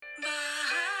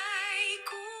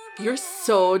You're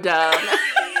so dumb.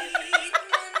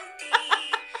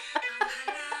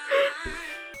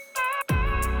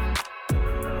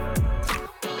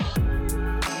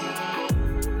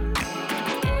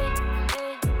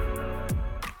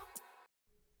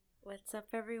 What's up,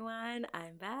 everyone?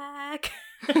 I'm back.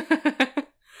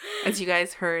 As you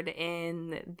guys heard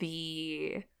in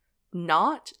the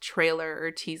not trailer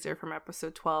or teaser from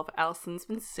episode 12, Allison's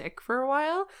been sick for a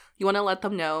while. You want to let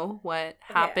them know what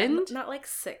happened? Not like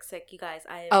sick, you guys.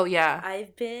 I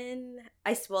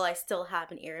still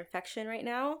have an ear infection right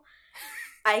now.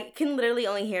 I can literally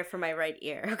only hear from my right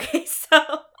ear. Okay,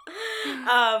 so,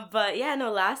 but yeah,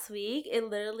 no. Last week it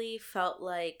literally felt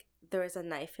like there was a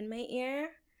knife in my ear.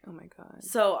 Oh my god.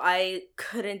 So I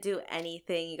couldn't do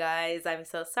anything, you guys. I'm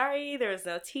so sorry. There was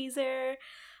no teaser.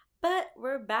 But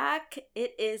we're back.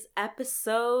 It is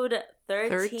episode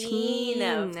 13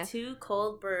 of Two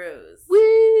Cold Brews.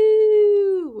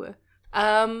 Woo!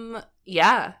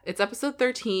 Yeah, it's episode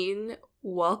 13.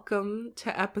 Welcome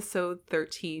to episode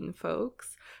 13,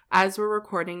 folks. As we're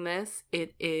recording this,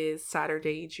 it is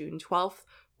Saturday, June 12th,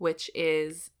 which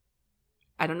is,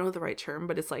 I don't know the right term,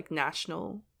 but it's like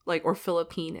National, or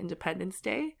Philippine Independence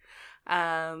Day.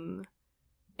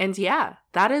 And yeah,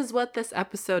 that is what this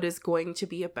episode is going to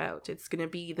be about. It's going to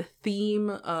be the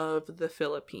theme of the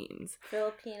Philippines.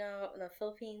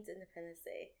 Philippines Independence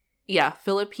Day. Yeah,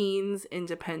 Philippines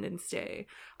Independence Day.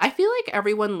 I feel like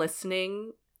everyone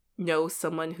listening knows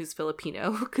someone who's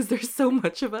Filipino because there's so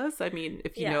much of us. I mean,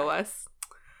 if you know us,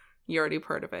 you're already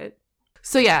part of it.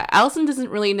 So yeah, Allison doesn't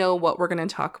really know what we're going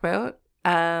to talk about,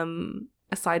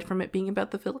 aside from it being about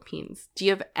the Philippines. Do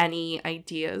you have any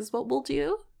ideas what we'll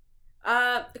do?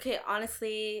 Okay,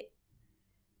 honestly,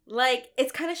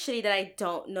 it's kind of shitty that I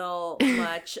don't know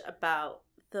much about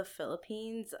the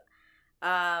Philippines.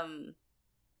 I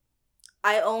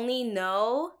only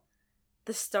know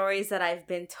the stories that I've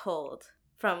been told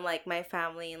from, my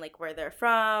family and, where they're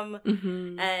from,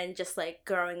 and just,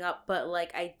 growing up, but,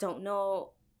 I don't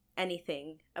know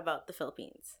anything about the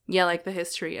Philippines. Yeah, the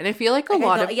history. And I feel like I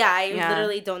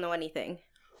literally don't know anything.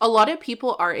 A lot of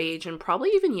people our age and probably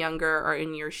even younger are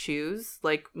in your shoes,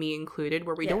 me included,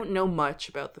 where we don't know much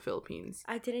about the Philippines.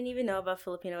 I didn't even know about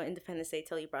Filipino Independence Day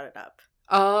till you brought it up.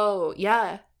 Oh,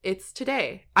 yeah. It's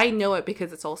today. I know it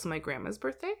because it's also my grandma's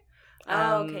birthday.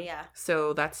 Oh, okay, yeah.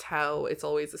 So that's how it's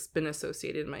always been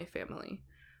associated in my family.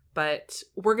 But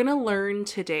we're going to learn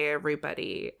today,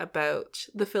 everybody, about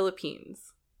the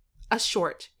Philippines. A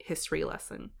short history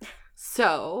lesson.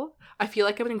 So, I feel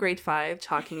like I'm in grade 5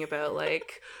 talking about,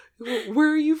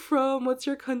 where are you from? What's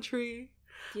your country?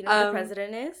 Do you know who the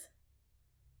president is?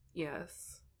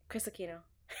 Yes. Chris Aquino.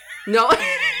 No.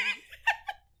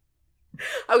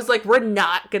 I was like, we're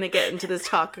not going to get into this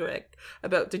topic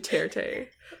about Duterte.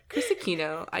 Chris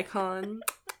Aquino, icon.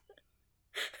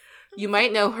 You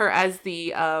might know her as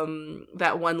the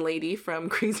that one lady from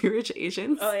Crazy Rich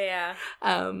Asians. Oh yeah.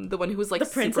 The one who was the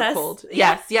princess. Super cold.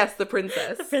 Yeah. Yes, the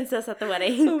princess. The princess at the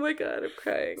wedding. Oh my god, I'm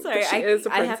crying. Sorry,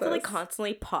 I have to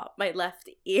constantly pop my left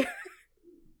ear.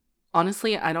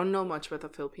 Honestly, I don't know much about the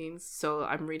Philippines, so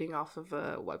I'm reading off of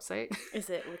a website. Is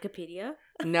it Wikipedia?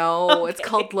 No, Okay. It's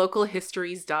called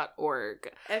localhistories.org.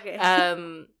 Okay. I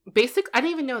didn't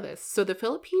even know this. So the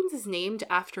Philippines is named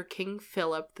after King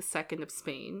Philip II of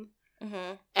Spain.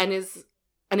 Mm-hmm.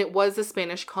 And it was a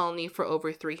Spanish colony for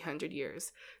over 300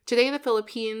 years. Today, the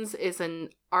Philippines is an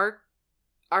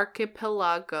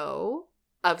archipelago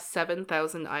of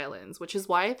 7,000 islands, which is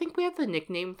why I think we have the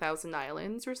nickname Thousand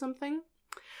Islands or something.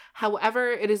 However,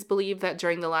 it is believed that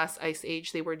during the last ice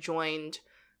age, they were joined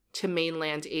to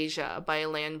mainland Asia by a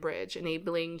land bridge,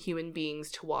 enabling human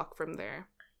beings to walk from there.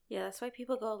 Yeah, that's why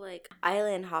people go,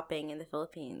 island hopping in the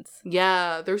Philippines.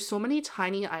 Yeah, there's so many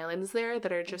tiny islands there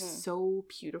that are just so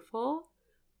beautiful.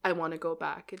 I want to go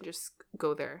back and just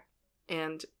go there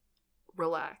and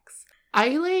relax.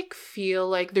 I, feel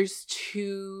like there's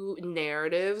two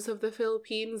narratives of the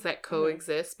Philippines that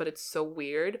coexist, but it's so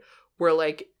weird.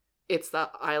 Where, it's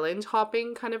the island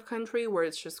hopping kind of country where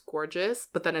it's just gorgeous,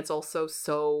 but then it's also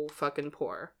so fucking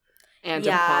poor and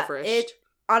impoverished.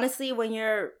 Honestly, when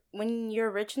you're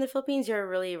rich in the Philippines, you're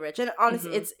really rich, and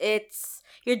honestly, it's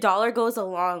your dollar goes a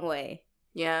long way.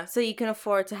 Yeah, so you can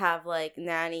afford to have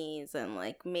nannies and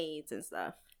maids and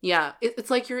stuff. Yeah,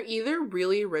 it's you're either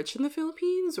really rich in the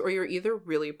Philippines or you're either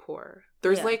really poor.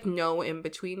 There's no in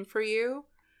between for you,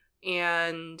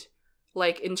 and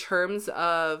in terms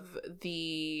of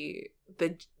the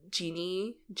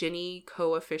Gini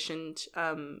coefficient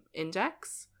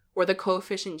index, or the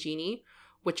coefficient Gini,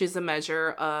 which is a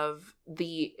measure of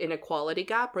the inequality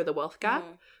gap or the wealth gap.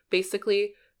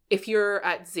 Basically, if you're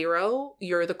at 0,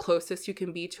 you're the closest you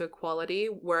can be to equality.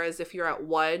 Whereas if you're at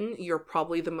 1, you're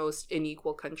probably the most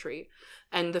unequal country.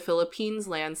 And the Philippines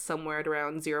lands somewhere at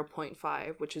around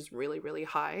 0.5, which is really, really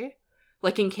high.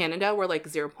 Like in Canada, we're like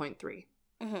 0.3.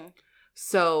 Mm-hmm.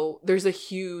 So there's a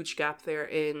huge gap there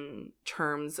in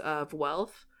terms of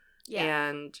wealth. Yeah.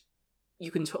 And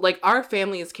you can, like, our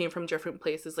families came from different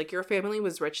places. Like, your family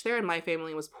was rich there and my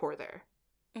family was poor there.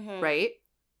 Mm-hmm. Right?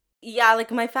 Yeah, like,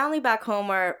 my family back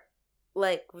home are,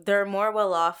 like, they're more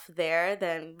well off there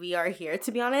than we are here,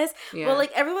 to be honest. Yeah. Well,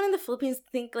 like, everyone in the Philippines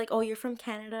think, like, oh, you're from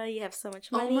Canada, you have so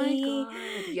much money. Oh my God.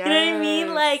 Yes. You know what I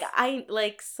mean?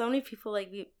 Like, so many people,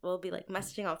 like, we will be, like,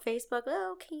 messaging on Facebook,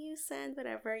 oh, can you send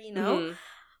whatever, you know? Mm-hmm.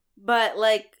 But,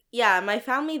 like, yeah, my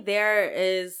family there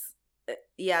is,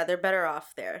 yeah, they're better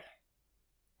off there.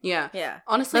 Yeah. Yeah.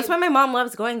 Honestly. That's why my mom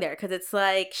loves going there, because it's,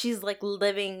 like, she's, like,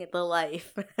 living the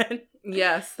life.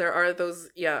 Yes, there are those,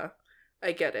 yeah.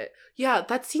 I get it. Yeah,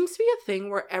 that seems to be a thing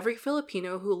where every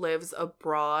Filipino who lives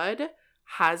abroad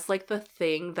has, like, the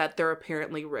thing that they're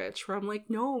apparently rich. Where I'm like,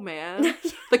 no, man.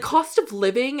 The cost of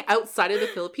living outside of the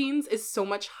Philippines is so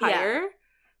much higher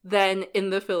than in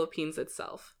the Philippines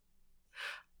itself.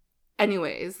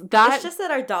 Anyways, it's just that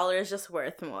our dollar is just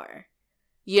worth more.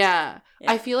 Yeah.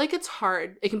 I feel like it's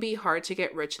hard. It can be hard to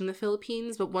get rich in the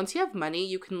Philippines, but once you have money,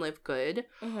 you can live good.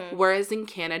 Mm-hmm. Whereas in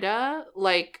Canada,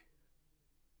 like,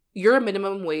 your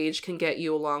minimum wage can get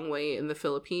you a long way in the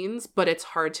Philippines, but it's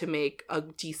hard to make a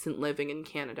decent living in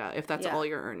Canada if that's all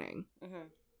you're earning. Mm-hmm.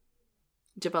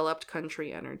 Developed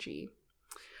country energy.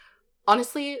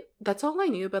 Honestly, that's all I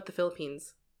knew about the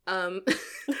Philippines. I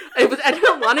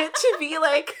don't want it to be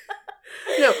like...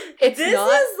 No, it's this not.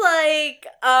 This is like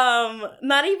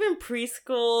not even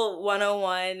preschool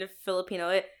 101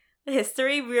 Filipino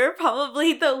history. We're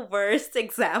probably the worst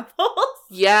examples.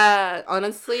 Yeah,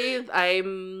 honestly,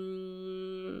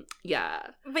 yeah.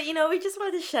 But, you know, we just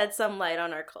wanted to shed some light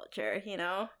on our culture, you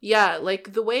know? Yeah,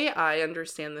 like, the way I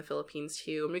understand the Philippines,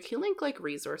 too, and we can link, like,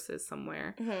 resources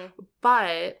somewhere. Mm-hmm.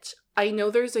 But I know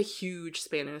there's a huge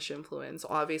Spanish influence,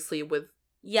 obviously, with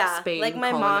Spain, like,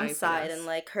 my mom's side and,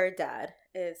 like, her dad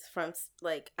is from,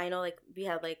 like, I know, like, we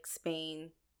had, like,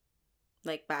 Spain,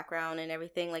 like, background and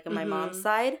everything, like, in my mom's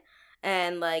side.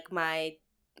 And, like, my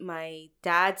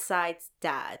dad's side's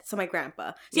dad. So my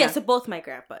grandpa. So, so both my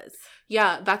grandpas.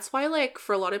 Yeah, that's why, like,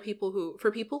 for a lot of people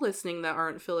for people listening that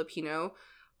aren't Filipino,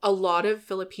 a lot of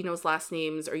Filipinos' last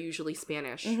names are usually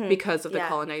Spanish because of the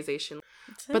colonization.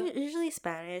 So but usually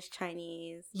Spanish,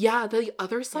 Chinese. Yeah, the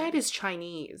other side is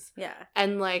Chinese. Yeah.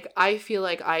 And, like, I feel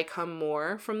like I come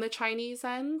more from the Chinese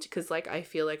end because, like, I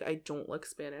feel like I don't look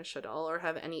Spanish at all or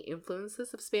have any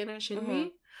influences of Spanish in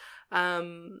me.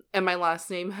 And my last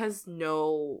name has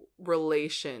no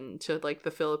relation to, like,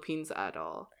 the Philippines at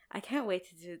all. I can't wait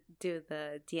to do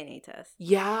the DNA test.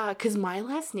 Yeah, because my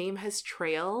last name has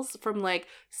trails from, like,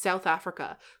 South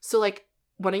Africa. So, like,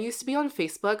 when I used to be on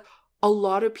Facebook, a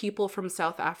lot of people from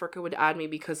South Africa would add me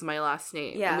because of my last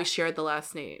name. Yeah. And we shared the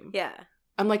last name. Yeah.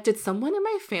 I'm like, did someone in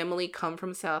my family come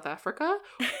from South Africa?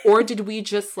 Or did we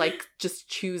just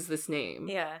choose this name?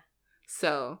 Yeah.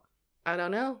 So, I don't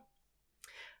know.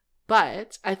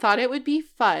 But I thought it would be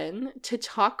fun to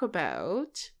talk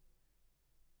about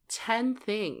 10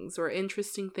 things or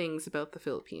interesting things about the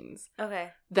Philippines. Okay.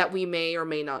 That we may or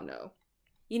may not know.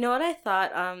 You know what I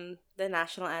thought the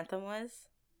national anthem was?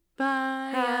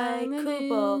 Bye,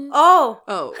 Kubo. Oh!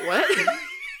 Oh, what?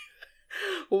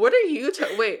 What are you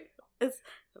wait. It's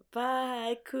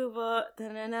Bye, Kubo.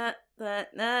 Da-na-na,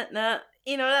 da-na-na.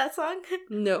 You know that song?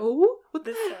 No. What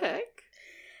the heck?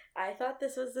 I thought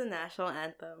this was the national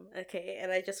anthem, okay?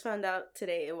 And I just found out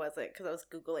today it wasn't because I was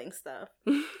Googling stuff.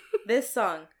 This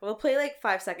song. We'll play like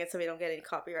 5 seconds so we don't get any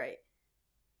copyright.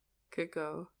 Could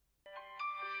go.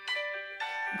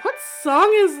 What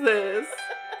song is this?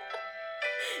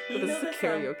 This is a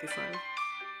karaoke song.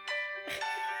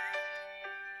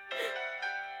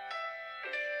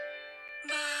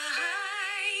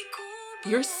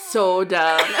 You're so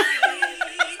dumb.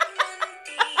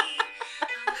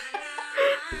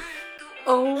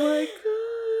 Oh my god.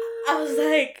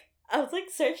 I was like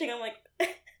searching. I'm like,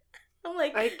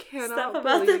 I cannot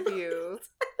believe you.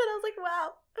 And I was like,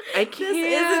 wow. I can't.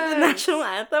 This isn't the national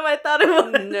anthem. I thought it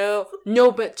was.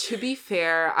 No, but to be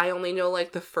fair, I only know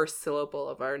like the first syllable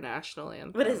of our national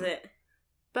anthem. What is it?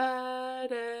 Yeah.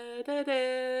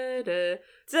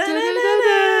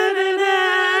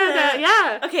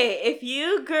 Okay, if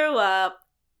you grew up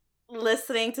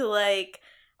listening to like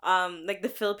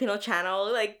the Filipino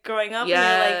channel, like growing up,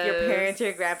 and your parents or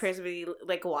your grandparents would be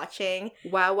like watching.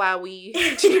 Wow, wee.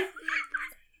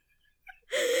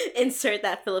 Insert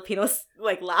that Filipino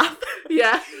like laugh.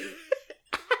 Yeah.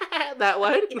 That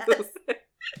one? Yes.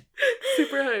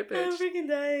 Super high I'm pitch. freaking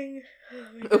dying. Oh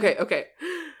my God.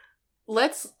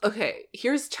 Okay.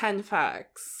 Here's 10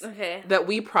 facts Okay. that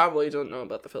we probably don't know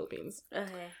about the Philippines.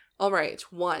 Okay. All right.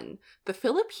 1. The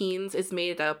Philippines is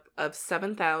made up of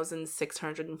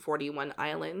 7,641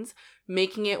 islands,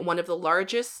 making it one of the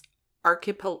largest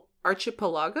archipelagos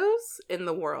in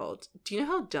the world. Do you know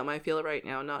how dumb I feel right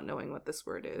now not knowing what this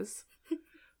word is?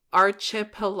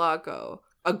 Archipelago.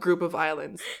 A group of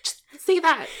islands. Just say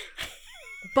that.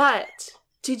 But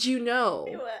did you know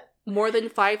What? more than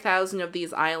 5,000 of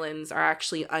these islands are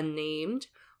actually unnamed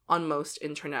on most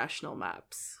international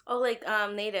maps? Oh, like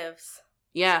natives.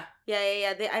 Yeah.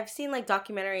 Yeah. I've seen like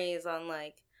documentaries on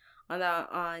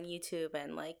on YouTube,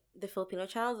 and like the Filipino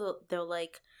channels. They'll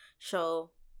like show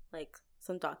like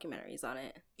some documentaries on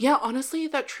it. Yeah, honestly,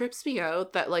 that trips me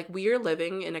out that like we are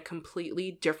living in a completely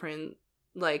different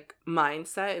like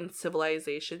mindset and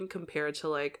civilization compared to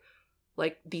like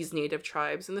these native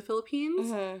tribes in the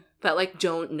Philippines that like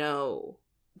don't know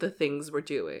the things we're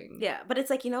doing. Yeah, but it's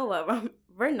like, you know what?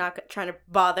 We're not trying to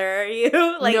bother you,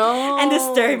 like, No. and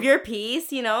disturb your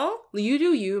peace. You know, You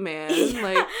do you, man. Yeah.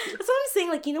 Like, that's what I'm saying.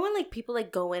 Like, you know when like people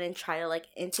like go in and try to like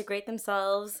integrate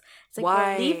themselves. It's like,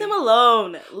 why? well, leave them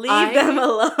alone. Leave them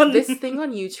alone. This thing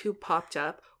on YouTube popped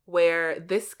up where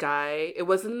this guy, it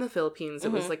wasn't in the Philippines,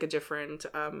 it was like a different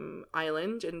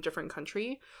island in a different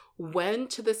country, went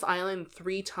to this island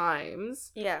 3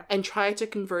 times Yeah. and tried to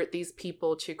convert these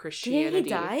people to Christianity. Didn't he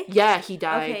die? Yeah, he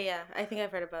died. Okay, yeah. I think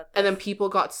I've heard about this. And then people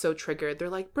got so triggered. They're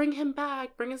like, bring him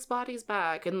back, bring his bodies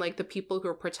back. And like the people who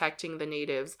were protecting the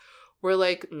natives were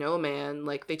like, no, man.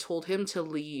 Like they told him to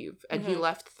leave. And he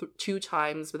left 2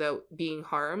 times without being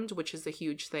harmed, which is a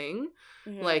huge thing.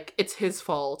 Like it's his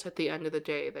fault at the end of the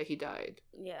day that he died.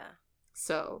 Yeah.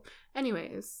 So,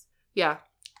 anyways, yeah,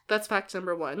 that's fact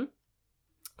number 1.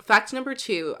 Fact number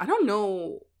 2, I don't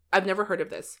know. I've never heard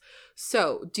of this.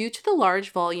 So, due to the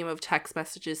large volume of text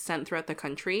messages sent throughout the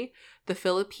country, the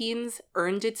Philippines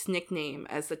earned its nickname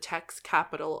as the text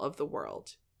capital of the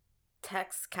world.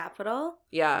 Text capital?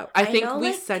 Yeah, I think know,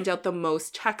 we like, send out the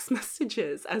most text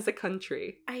messages as a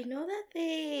country. I know that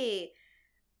they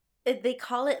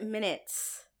call it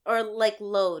minutes or like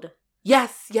load.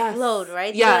 Yes. Load,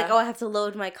 right? Yeah. They're like, oh, I have to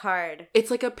load my card.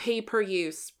 It's like a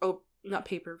pay-per-use. Oh, not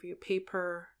pay-per-view.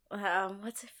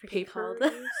 What's it freaking called?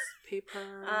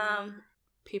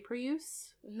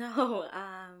 Pay-per-use? No,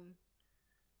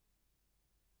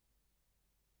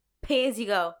 pay as you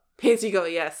go. Pay as you go,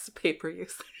 yes.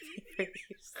 Pay-per-use.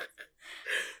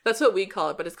 That's what we call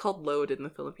it, but it's called load in the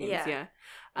Philippines. Yeah.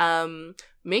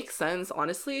 Makes sense,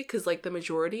 honestly, because like the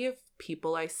majority of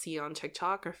people I see on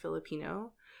TikTok are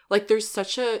Filipino. Like there's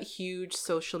such a huge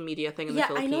social media thing in the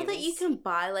Philippines. I know that you can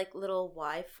buy like little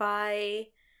Wi-Fi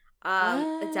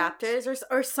adapters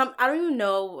or some, I don't even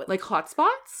know, like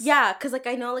hotspots. Yeah, because like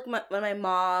I know like when my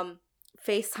mom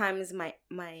FaceTimes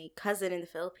my cousin in the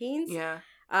Philippines. Yeah.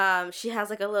 She has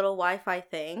like a little Wi-Fi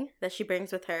thing that she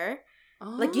brings with her.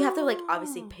 Like you have to like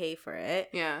obviously pay for it.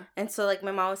 Yeah. And so like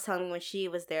my mom was telling me when she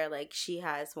was there, like she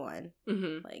has one.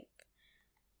 Like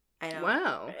I know.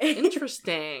 Wow.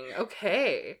 Interesting.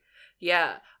 Okay.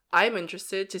 Yeah. I'm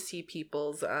interested to see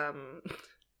people's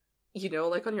you know,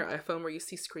 like on your iPhone where you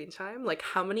see screen time, like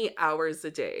how many hours a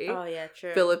day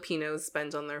Filipinos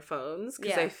spend on their phones,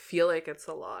 because I feel like it's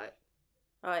a lot.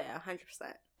 Oh yeah, 100%.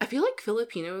 I feel like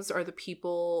Filipinos are the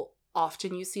people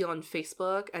often you see on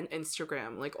Facebook and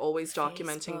Instagram, like always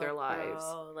documenting their lives.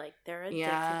 Oh, like they're addicted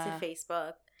to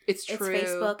Facebook. It's true. It's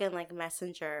Facebook and like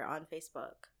Messenger on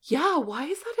Facebook. Yeah, why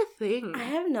is that a thing? I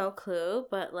have no clue,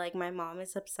 but like my mom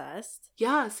is obsessed.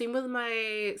 Yeah, same with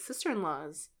my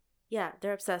sister-in-laws. Yeah,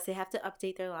 they're obsessed. They have to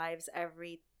update their lives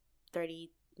every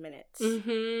 30 minutes.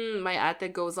 My aunt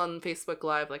that goes on Facebook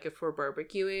Live, like if we're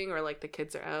barbecuing or like the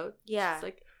kids are out. Yeah. She's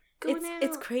like, out.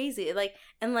 It's crazy. Like,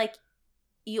 and like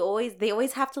they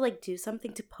always have to like do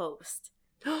something to post.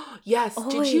 Yes.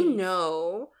 Always. Did you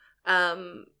know?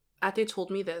 Ate told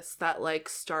me this, that like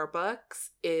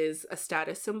Starbucks is a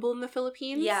status symbol in the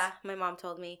Philippines. Yeah, my mom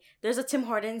told me. There's a Tim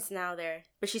Hortons now there,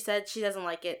 but she said she doesn't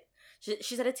like it.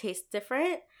 She said it tastes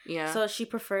different. Yeah. So she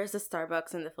prefers the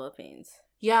Starbucks in the Philippines.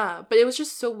 Yeah, but it was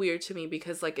just so weird to me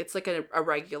because like it's like a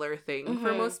regular thing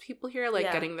for most people here,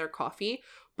 like getting their coffee.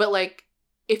 But like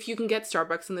if you can get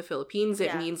Starbucks in the Philippines,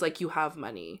 it means like you have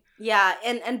money. Yeah,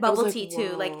 and bubble tea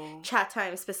too, like chat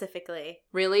time specifically.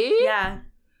 Really? Yeah.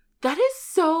 That is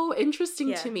so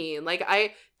interesting to me. Like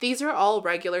these are all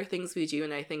regular things we do,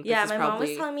 and I think this is my mom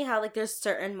was telling me how like there's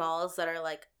certain malls that are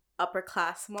like upper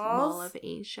class malls. Mall of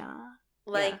Asia.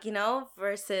 like, you know,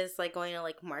 versus like going to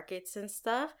like markets and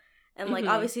stuff. And like Mhm.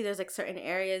 obviously there's like certain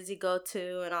areas you go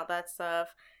to and all that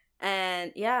stuff.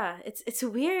 And yeah, it's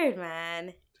weird,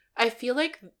 man. I feel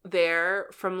like there,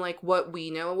 from like what we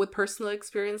know with personal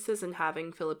experiences and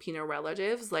having Filipino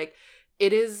relatives, like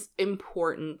it is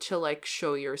important to like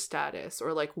show your status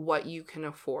or like what you can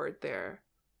afford there.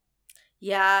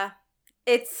 Yeah.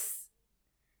 It's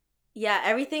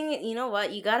everything, you know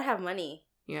what? You got to have money.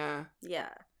 Yeah. Yeah.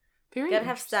 Very You got to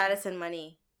have interesting. status and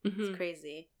money. Mhm. It's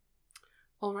crazy.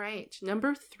 All right.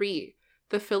 Number 3.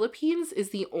 The Philippines is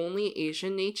the only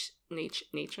Asian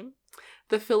nation.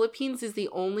 The Philippines is the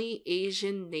only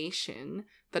Asian nation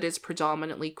that is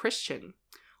predominantly Christian.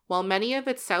 While many of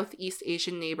its Southeast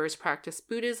Asian neighbors practice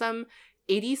Buddhism,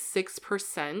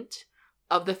 86%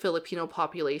 of the Filipino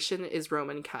population is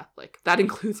Roman Catholic. That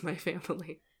includes my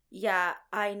family. Yeah,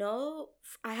 I know.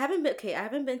 I haven't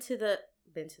been to the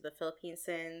Philippines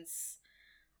since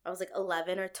I was like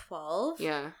 11 or 12.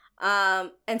 Yeah,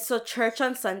 And so church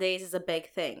on Sundays is a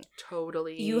big thing.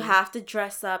 totally. You have to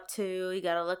dress up too. You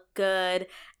gotta look good,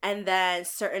 and then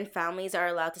certain families are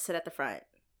allowed to sit at the front.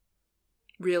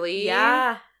 Really?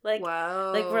 Yeah, like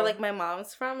wow. like where like my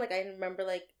mom's from. Like I remember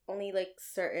like only like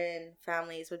certain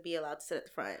families would be allowed to sit at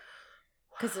the front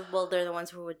because well they're the ones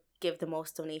who would give the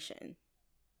most donation.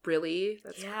 Really?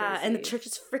 That's yeah, crazy. and the church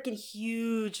is freaking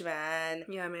huge, man.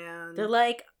 Yeah, man. They're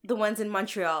like the ones in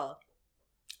Montreal.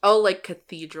 Oh, like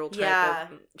cathedral type Yeah.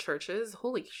 of churches?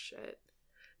 Holy shit.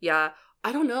 Yeah,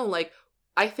 I don't know. Like,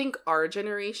 I think our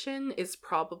generation is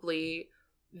probably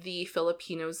the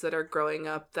Filipinos that are growing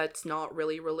up that's not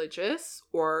really religious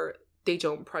or they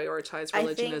don't prioritize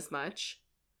religion as much.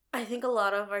 I think a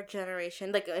lot of our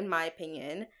generation, like in my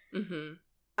opinion, Mm-hmm.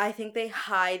 I think they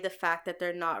hide the fact that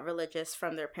they're not religious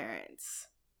from their parents.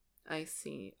 I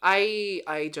see.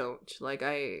 I don't. Like,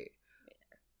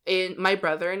 in my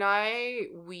brother and I,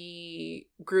 we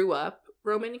grew up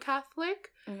Roman Catholic,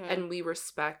 Mm-hmm. and we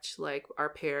respect like our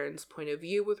parents' point of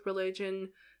view with religion,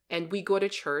 and we go to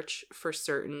church for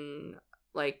certain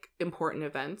like important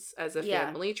events as a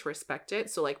family to respect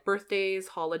it. So like birthdays,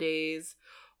 holidays,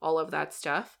 all of that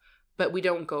stuff, but we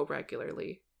don't go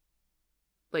regularly.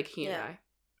 Like he and I.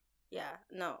 Yeah.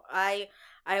 No. I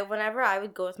whenever I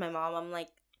would go with my mom, I'm like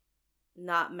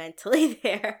not mentally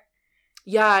there.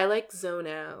 Yeah, I like zone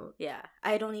out. Yeah.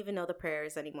 I don't even know the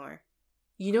prayers anymore.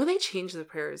 You know they changed the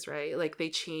prayers, right? Like they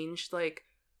changed like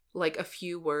a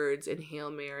few words in Hail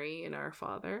Mary and Our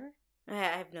Father. I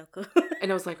have no clue.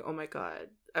 And I was like, oh my God,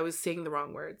 I was saying the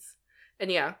wrong words. And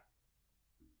yeah,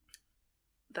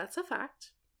 that's a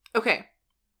fact. Okay.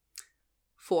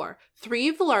 4. 3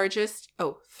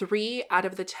 out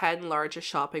of the 10 largest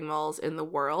shopping malls in the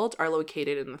world are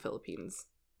located in the Philippines.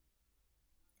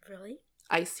 Really?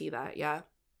 I see that, yeah.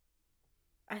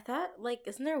 I thought, like,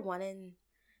 isn't there one in,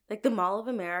 like, the Mall of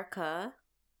America?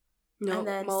 No, and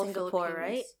then Mall Singapore, of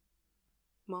right?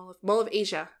 Mall of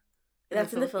Asia.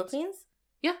 That's in the Philippines?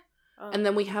 Yeah. Oh. And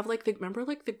then we have, like, remember,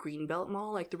 like, the Greenbelt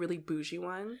Mall? Like, the really bougie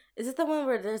one? Is it the one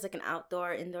where there's, like, an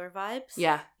indoor vibes?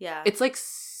 Yeah. Yeah. It's, like,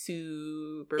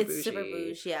 super bougie. It's super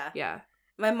bougie, yeah. Yeah.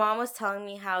 My mom was telling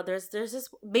me how there's this,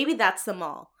 maybe that's the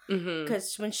mall. Mm-hmm.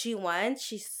 Because when she went,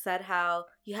 she said how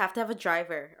you have to have a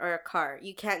driver or a car.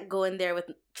 You can't go in there with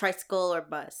tricycle or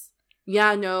bus.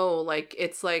 Yeah, no, like,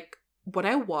 it's, like, when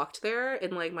I walked there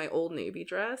in, like, my old Navy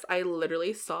dress, I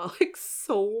literally saw, like,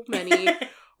 so many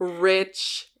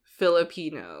rich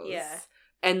Filipinos. Yeah.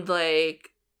 And, like,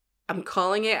 I'm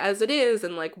calling it as it is,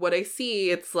 and, like, what I see,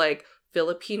 it's, like,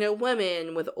 Filipino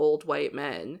women with old white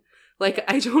men. Like, Yeah.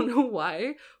 I don't know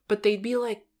why, but they'd be,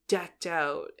 like, decked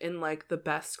out in, like, the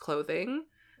best clothing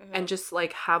and just,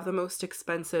 like, have the most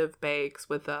expensive bags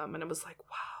with them. And I was like,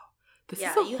 wow, this is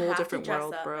a whole different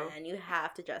world, bro. Man. You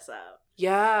have to dress up.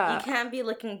 Yeah. You can't be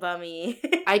looking bummy.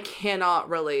 I cannot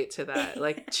relate to that.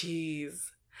 Like,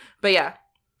 jeez. But yeah.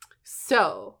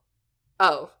 So,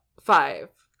 5.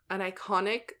 An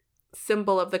iconic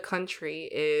symbol of the country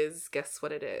is, guess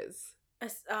what it is? A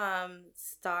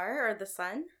star or the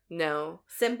sun? No.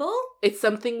 Symbol? It's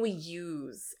something we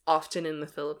use often in the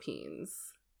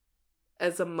Philippines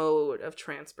as a mode of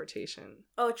transportation.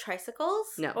 Oh,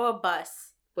 tricycles? No. Or a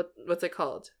bus? What's it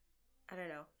called? I don't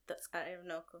know. I have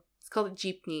no clue. It's called a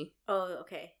jeepney. Oh,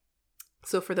 okay.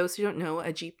 So for those who don't know,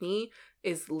 a jeepney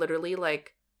is literally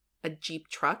like a Jeep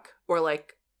truck or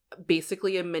like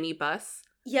basically a mini bus.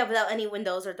 Yeah, without any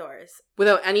windows or doors.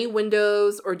 Without any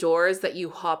windows or doors that you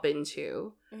hop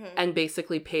into Mm-hmm. and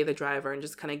basically pay the driver and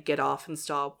just kind of get off and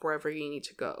stop wherever you need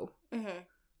to go. Mm-hmm.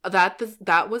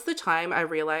 That was the time I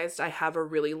realized I have a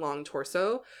really long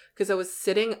torso because I was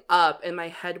sitting up and my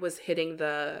head was hitting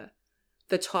the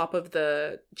the top of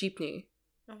the jeepney.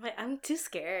 I'm too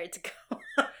scared to go.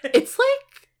 It's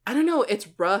like, I don't know, it's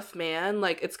rough, man.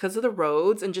 Like, it's because of the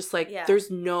roads and just, like, there's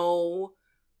no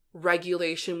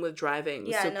regulation with driving.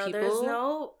 Yeah, so no, there's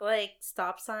no, like,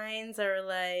 stop signs or,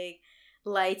 like,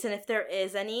 lights. And if there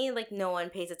is any, like, no one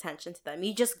pays attention to them.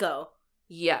 You just go.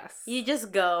 Yes. You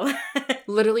just go.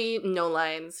 Literally no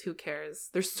lines. Who cares?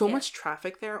 There's so much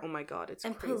traffic there. Oh, my God. It's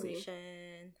crazy. And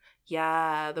pollution.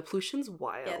 Yeah, the pollution's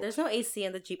wild. Yeah, there's no AC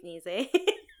in the jeepneys, eh?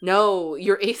 No,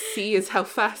 your AC is how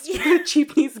fast your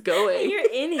jeepney's going.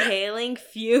 You're inhaling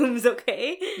fumes,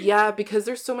 okay? Yeah, because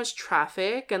there's so much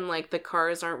traffic and, like, the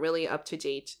cars aren't really up to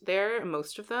date there,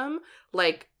 most of them.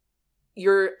 Like,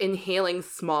 you're inhaling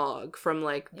smog from,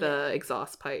 like, the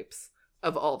exhaust pipes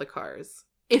of all the cars.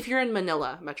 If you're in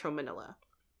Manila, Metro Manila.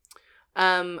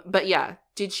 But yeah,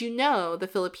 did you know the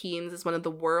Philippines is one of the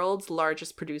world's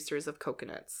largest producers of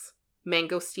coconuts?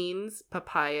 Mangosteens,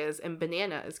 papayas, and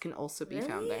bananas can also be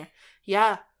found there.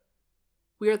 Yeah.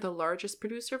 We are the largest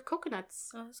producer of coconuts.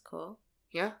 Oh, that's cool.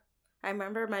 Yeah. I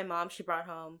remember my mom, she brought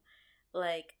home,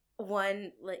 like,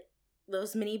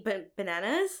 those mini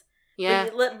bananas. Yeah.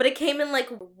 But it came in, like,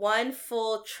 one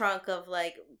full trunk of,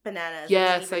 like, bananas.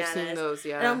 Yes, I've seen those,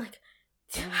 yeah. And I'm like,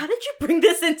 how did you bring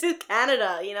this into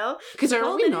Canada, you know? Because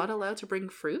are we not allowed to bring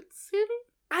fruits in?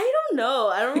 I don't know.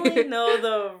 I don't really know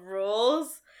the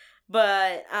rules.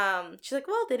 But she's like,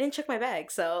 well, they didn't check my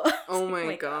bag, so. Oh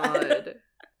my God.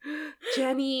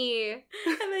 Jenny. And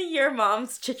then your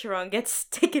mom's chicharron gets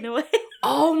taken away.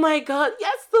 Oh my God.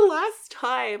 Yes, the last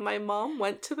time my mom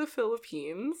went to the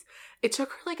Philippines, it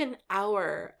took her like an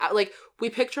hour. Like, we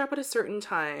picked her up at a certain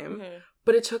time,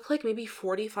 but it took like maybe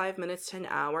 45 minutes to an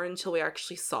hour until we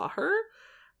actually saw her.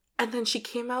 And then she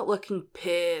came out looking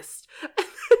pissed.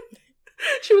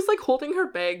 She was, like, holding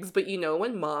her bags, but you know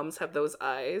when moms have those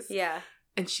eyes? Yeah.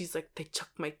 And she's like, they took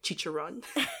my chicharron.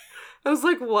 I was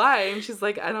like, why? And she's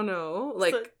like, I don't know.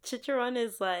 Like, so chicharron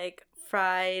is, like,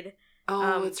 fried...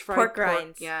 it's fried pork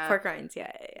rinds. Yeah. Pork rinds,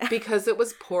 yeah. Because it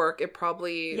was pork, it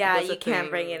probably was you a can't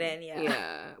thing. bring it in, yeah.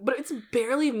 Yeah. But it's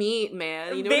barely meat,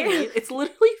 man. You know what I mean? It's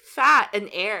literally fat and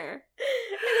air. And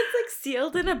it's, like,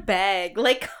 sealed in a bag.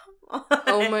 Like,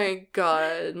 oh my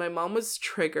God. My mom was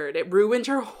triggered. It ruined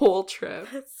her whole trip.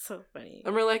 That's so funny.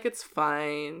 And we're like, it's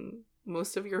fine.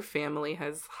 Most of your family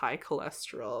has high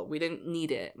cholesterol. We didn't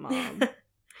need it, Mom.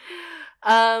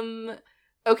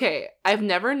 Okay, I've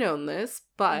never known this,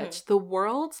 but the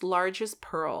world's largest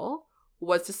pearl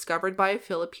was discovered by a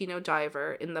Filipino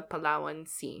diver in the Palawan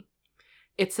Sea.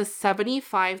 It's a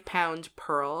 75-pound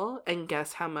pearl, and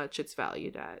guess how much it's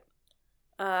valued at?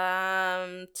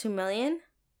 2 million?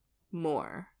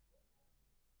 More.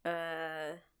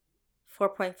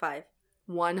 4.5.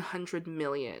 100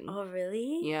 million. Oh,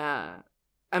 really? Yeah.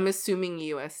 I'm assuming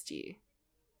USD.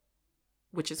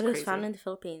 Which is crazy. It was found in the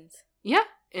Philippines. Yeah,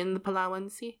 in the Palawan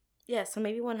Sea. Yeah, so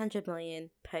maybe 100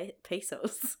 million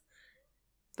pesos.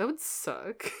 That would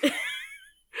suck.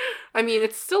 I mean,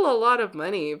 it's still a lot of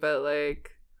money, but,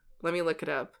 like, let me look it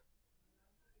up.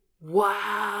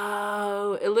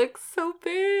 Wow, it looks so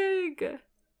big.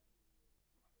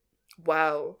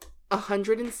 Wow,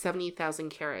 170,000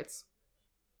 carats.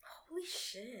 Holy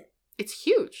shit. It's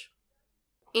huge.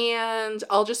 And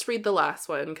I'll just read the last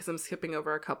one because I'm skipping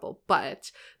over a couple.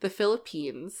 But the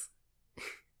Philippines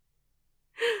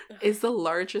is the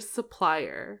largest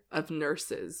supplier of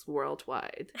nurses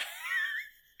worldwide.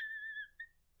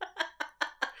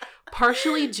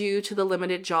 Partially due to the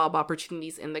limited job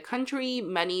opportunities in the country,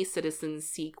 many citizens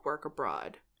seek work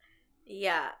abroad.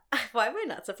 Yeah. Why am I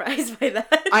not surprised by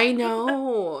that? I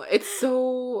know. It's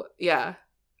so... Yeah.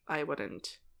 I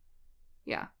wouldn't.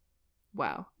 Yeah.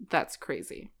 Wow. That's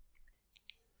crazy.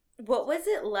 What was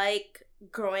it like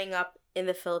growing up in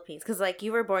the Philippines? Because, like,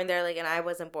 you were born there, like, and I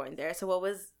wasn't born there. So what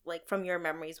was, like, from your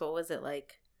memories, what was it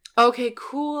like? Okay,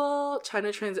 cool.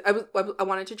 Trying to I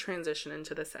wanted to transition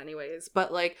into this anyways.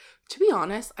 But, like, to be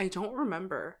honest, I don't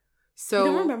remember. So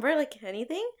you don't remember, like,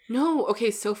 anything? No.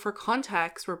 Okay, so for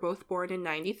context, we're both born in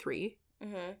 93.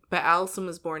 But Allison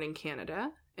was born in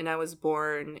Canada. And I was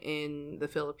born in the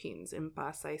Philippines, in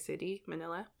Pasay City,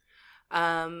 Manila.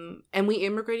 And we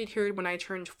immigrated here when I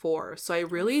turned 4. So I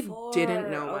really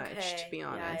didn't know much, to be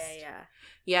honest.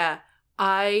 Yeah.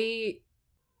 I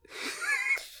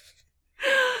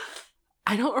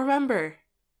don't remember.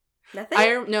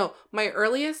 Nothing? No, my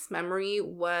earliest memory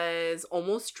was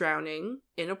almost drowning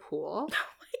in a pool. Oh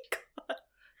my God.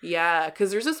 Yeah,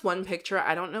 because there's this one picture,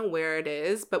 I don't know where it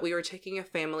is, but we were taking a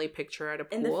family picture at a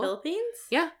pool. In the Philippines?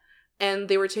 Yeah. And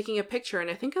they were taking a picture, and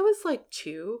I think I was like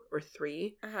 2 or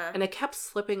 3. Uh-huh. And I kept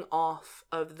slipping off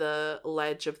of the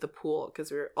ledge of the pool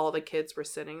because all the kids were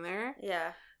sitting there.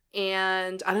 Yeah.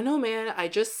 And I don't know, man, I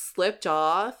just slipped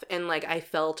off and like I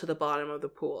fell to the bottom of the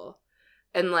pool.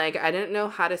 And like I didn't know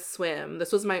how to swim.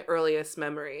 This was my earliest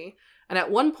memory. And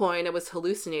at one point I was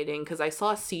hallucinating because I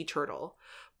saw a sea turtle.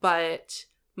 But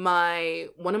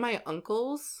one of my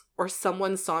uncles or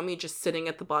someone saw me just sitting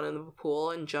at the bottom of the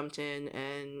pool and jumped in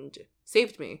and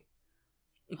saved me.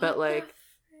 But like,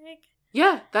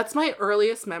 yeah, that's my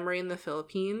earliest memory in the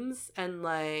Philippines. And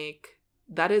like,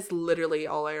 that is literally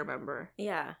all I remember.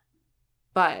 Yeah.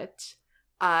 But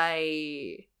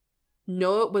I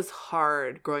know it was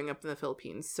hard growing up in the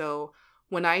Philippines. So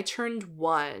when I turned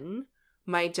 1,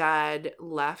 my dad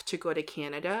left to go to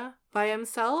Canada by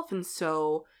himself. And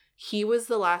so he was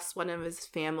the last one of his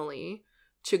family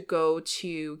to go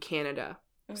to Canada.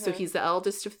 Mm-hmm. So he's the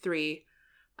eldest of 3.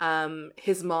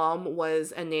 His mom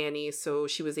was a nanny, so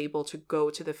she was able to go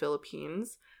to the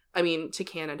to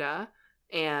Canada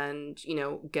and,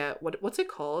 get, what's it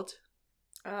called?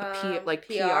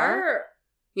 PR?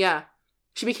 Yeah.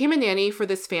 She became a nanny for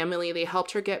this family. They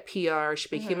helped her get PR. She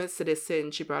became a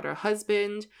citizen. She brought her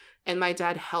husband, and my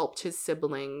dad helped his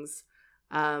siblings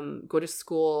go to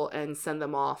school and send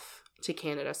them off to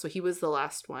Canada. So he was the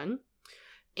last one.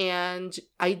 And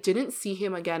I didn't see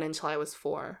him again until I was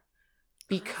 4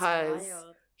 because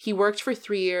he worked for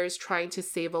 3 years trying to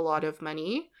save a lot of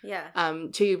money. Yeah. To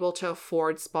be able to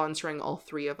afford sponsoring all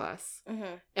 3 of us.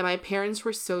 Mm-hmm. And my parents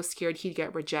were so scared he'd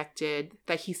get rejected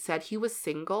that he said he was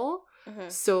single. Mm-hmm.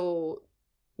 So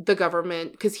the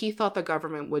government, because he thought the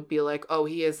government would be like, oh,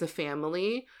 he has a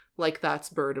family, like that's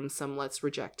burdensome, let's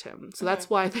reject him. So that's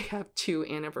why they have 2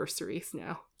 anniversaries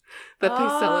now that they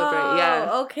celebrate. Yeah.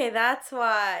 Okay, that's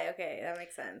why. Okay, that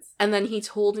makes sense. And then he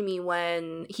told me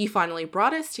when he finally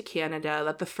brought us to Canada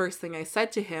that the first thing I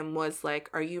said to him was like,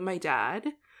 are you my dad?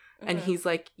 Mm-hmm. And he's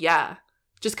like, yeah,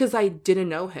 just because I didn't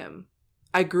know him.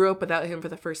 I grew up without him for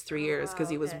the first 3 years because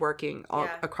he was working all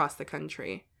across the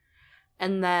country.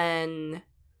 And then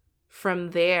from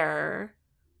there,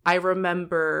 I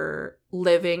remember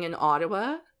living in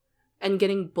Ottawa and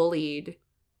getting bullied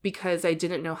because I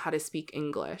didn't know how to speak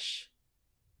English.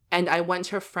 And I went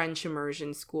to a French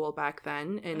immersion school back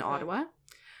then in Ottawa.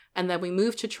 And then we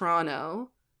moved to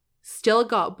Toronto, still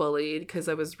got bullied because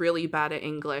I was really bad at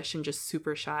English and just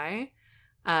super shy.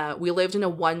 We lived in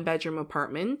a 1-bedroom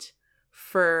apartment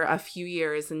for a few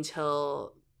years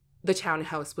until the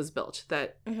townhouse was built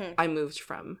that I moved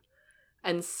from.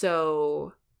 And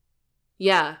so,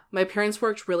 yeah, my parents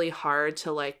worked really hard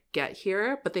to like get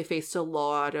here, but they faced a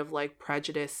lot of like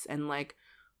prejudice and like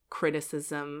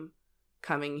criticism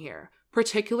coming here.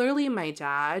 Particularly my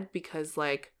dad, because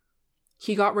like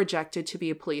he got rejected to be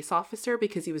a police officer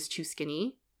because he was too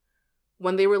skinny.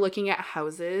 When they were looking at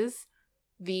houses,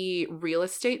 the real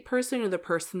estate person or the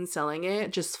person selling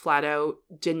it just flat out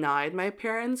denied my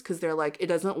parents because they're like, it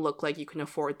doesn't look like you can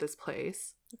afford this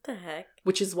place. What the heck?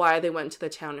 Which is why they went to the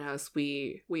townhouse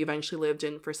we eventually lived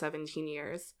in for 17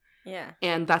 years. Yeah.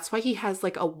 And that's why he has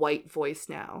like a white voice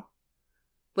now.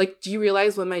 Like, do you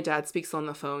realize when my dad speaks on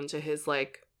the phone to his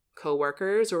like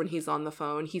coworkers or when he's on the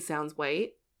phone, he sounds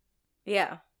white?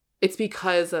 Yeah. It's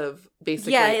because of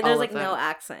basically there's like no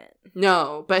accent.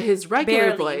 No, but his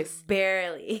regular voice.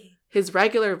 Barely. His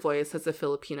regular voice has a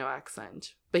Filipino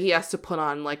accent, but he has to put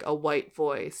on like a white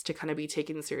voice to kind of be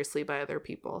taken seriously by other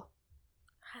people.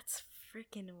 That's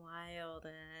freaking wild,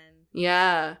 man.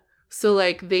 Yeah. So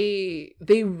like they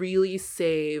really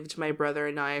saved my brother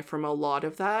and I from a lot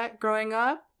of that growing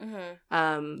up.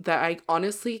 Mm-hmm. That I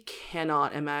honestly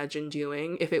cannot imagine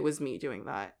doing if it was me doing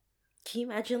that. Can you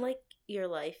imagine like your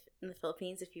life in the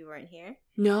Philippines if you weren't here?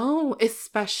 No,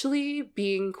 especially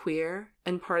being queer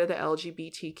and part of the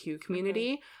LGBTQ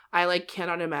community. Mm-hmm. I like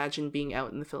cannot imagine being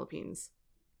out in the Philippines.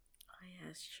 Oh yeah,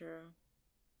 that's true.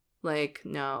 Like,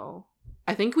 no.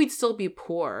 I think we'd still be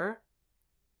poor.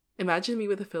 Imagine me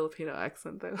with a Filipino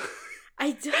accent though.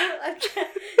 I don't.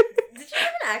 Did you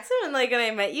have an accent when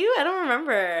I met you? I don't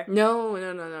remember. No.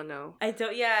 I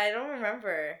don't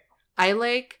remember. I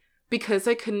like, because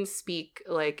I couldn't speak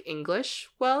like English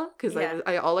well, because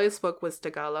I all I spoke was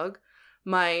Tagalog.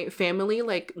 My family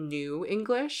like knew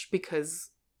English because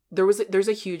there's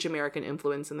a huge American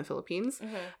influence in the Philippines,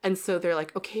 and so they're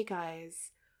like, okay,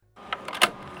 guys,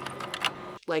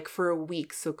 like for a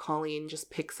week, so Colleen just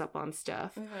picks up on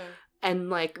stuff, and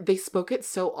like they spoke it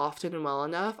so often and well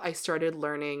enough, I started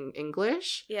learning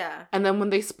English. Yeah, and then when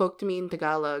they spoke to me in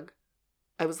Tagalog,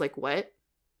 I was like, what?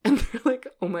 And they're like,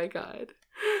 oh my god.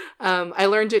 I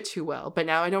learned it too well, but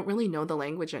now I don't really know the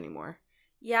language anymore.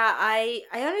 Yeah, I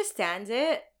understand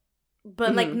it,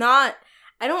 but like Mhm. not.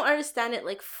 I don't understand it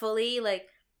like fully. Like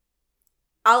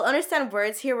I'll understand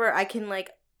words here where I can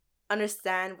like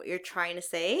understand what you're trying to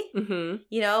say,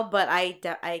 Mhm. but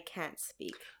I can't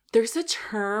speak. There's a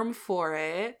term for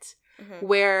it Mhm.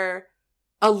 where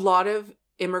a lot of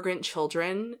immigrant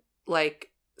children,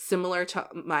 like similar to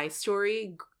my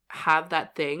story, have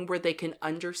that thing where they can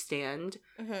understand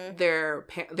Mhm.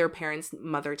 their parents'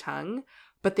 mother tongue,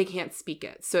 but they can't speak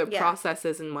it. So it Yeah.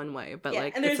 processes in one way, but Yeah,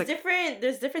 like and it's there's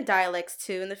like different dialects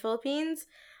too in the Philippines.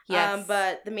 yes,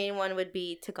 But the main one would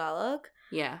be Tagalog.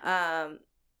 yeah,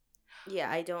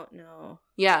 Yeah, I don't know.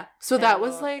 yeah. So I don't that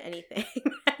was know like anything.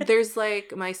 there's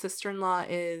like my sister-in-law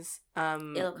is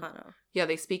Ilocano. yeah,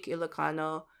 they speak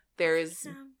Ilocano. There's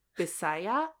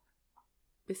Bisaya.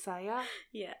 Bisaya?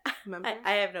 Yeah. Remember?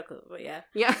 I have no clue, but yeah.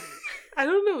 Yeah. I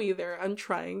don't know either. I'm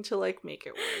trying to like make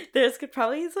it work. There's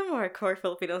probably some more core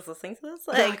Filipinos listening to this.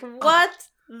 They're Like, like, what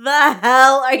the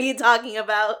hell are you talking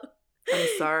about? I'm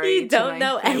sorry You to don't my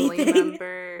know family anything.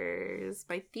 members,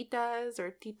 my titas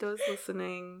or titos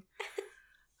listening.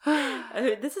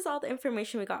 This is all the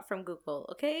information we got from Google,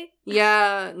 okay?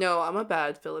 Yeah, no, I'm a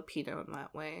bad Filipino in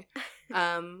that way.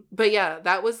 But yeah,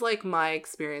 that was like my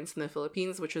experience in the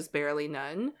Philippines, which was barely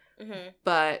none. Mm-hmm.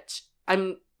 But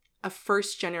I'm a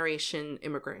first generation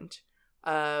immigrant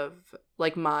of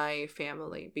like my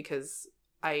family because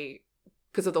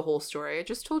of the whole story I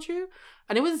just told you.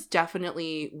 And it was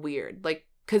definitely weird. Like,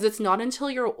 because it's not until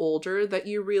you're older that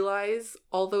you realize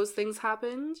all those things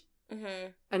happened.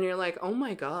 Mm-hmm. And you're like, oh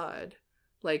my God.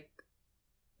 Like,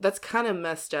 that's kind of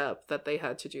messed up that they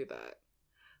had to do that.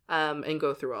 And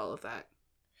go through all of that.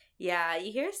 Yeah,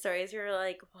 you hear stories where you're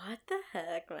like, what the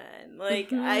heck, man? Like,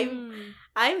 Mhm.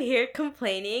 I'm here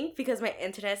complaining because my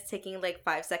internet's taking like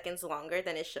 5 seconds longer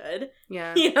than it should.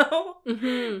 Yeah. You know?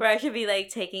 Mm-hmm. Where I should be like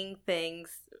taking things,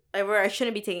 where I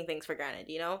shouldn't be taking things for granted,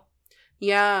 you know?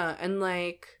 Yeah, and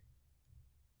like,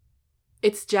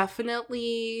 it's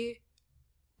definitely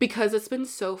because it's been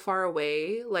so far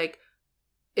away. Like,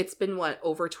 it's been what,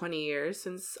 over 20 years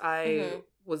since I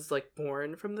was like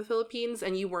born from the Philippines,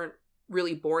 and you weren't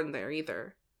really born there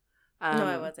either. No,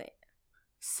 I wasn't.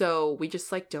 So we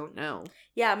just like don't know.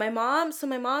 Yeah, my mom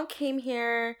came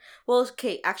here. Well,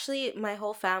 okay, actually my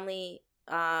whole family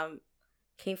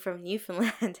came from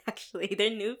Newfoundland actually.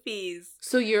 They're Newfies.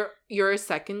 So you're a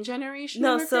second generation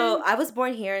No, immigrant? so I was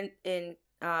born here in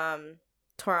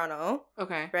Toronto.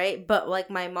 Okay. Right? But like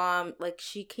my mom, like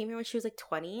she came here when she was like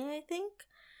 20, I think.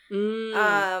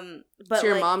 But so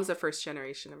your like, mom's a first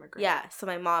generation immigrant. yeah, so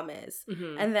my mom is.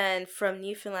 Mm-hmm. And then from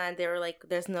Newfoundland they were like,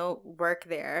 there's no work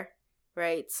there,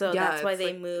 right? So Yeah, that's why they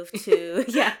like... moved to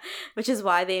yeah, which is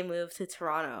why they moved to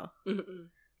Toronto. Mm-hmm.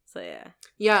 So yeah.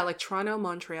 Yeah, like Toronto,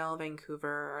 Montreal,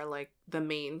 Vancouver are like the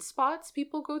main spots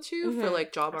people go to for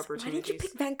like job opportunities. Why didn't you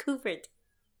pick Vancouver?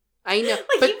 I know. Like,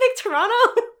 but you picked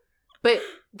Toronto? But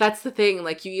that's the thing,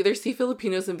 like, you either see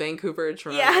Filipinos in Vancouver or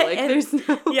Toronto. Yeah, like, there's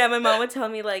no... Yeah, my mom would tell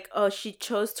me, like, oh, she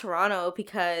chose Toronto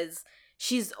because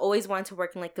she's always wanted to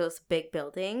work in, like, those big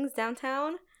buildings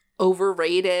downtown.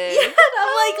 Overrated. Yeah, and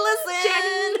I'm like,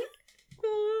 listen,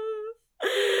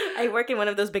 I work in one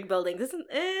of those big buildings.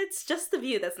 It's just the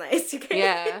view that's nice, okay?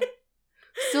 Yeah.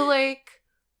 So, like,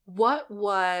 what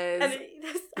was...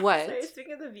 What? Sorry,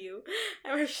 speaking of the view,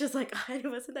 I was just like, oh, it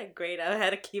wasn't that great. I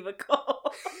had a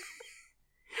cubicle.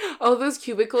 Oh, those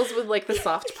cubicles with, like, the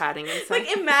soft padding inside.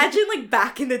 Like, imagine, like,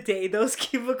 back in the day, those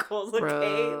cubicles, okay?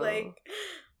 Bro. Like,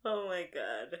 oh my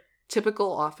God.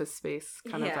 Typical office space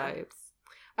kind of vibes.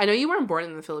 I know you weren't born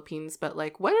in the Philippines, but,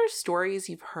 like, what are stories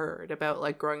you've heard about,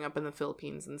 like, growing up in the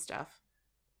Philippines and stuff?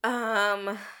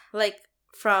 Like,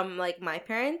 from, like, my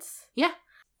parents? Yeah.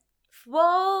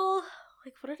 Well,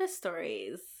 like, what are the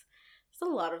stories? There's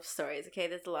a lot of stories, okay?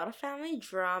 There's a lot of family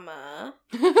drama,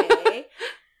 okay?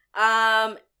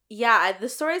 Yeah, the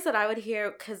stories that I would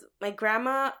hear, because my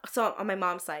grandma, so on my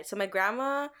mom's side, so my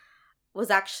grandma was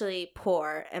actually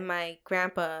poor, and my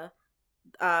grandpa,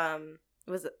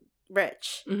 was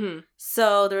rich. Mm-hmm.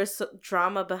 So there was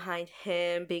drama behind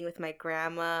him being with my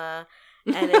grandma,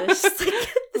 and it was just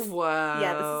like, wow.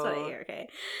 Yeah, this is what I hear, okay?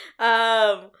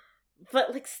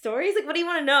 But, like, stories, like, what do you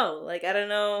want to know? Like, I don't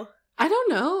know. I don't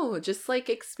know. Just, like,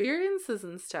 experiences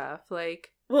and stuff.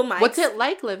 Like, well, what's it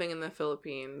like living in the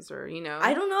Philippines? Or, you know?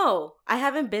 I don't know. I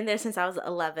haven't been there since I was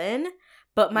 11.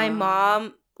 But my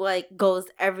mom, like, goes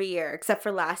every year, except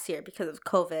for last year because of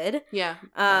COVID. Yeah.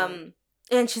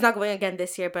 And she's not going again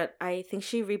this year, but I think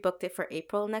she rebooked it for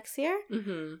April next year.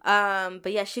 Mm-hmm.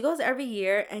 But yeah, she goes every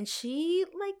year, and she,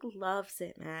 like, loves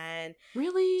it, man.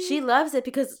 Really? She loves it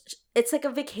because it's like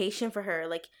a vacation for her.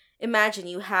 Like, imagine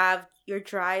you have your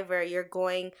driver, you're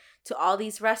going to all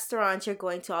these restaurants, you're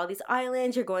going to all these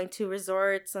islands, you're going to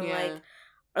resorts, and like,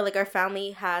 or like our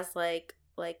family has like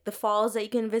the falls that you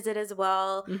can visit as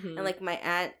well. Mm-hmm. And like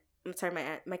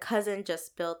my cousin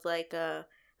just built like a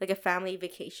family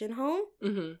vacation home.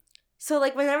 Mm-hmm. So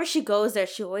like whenever she goes there,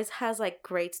 she always has like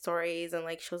great stories and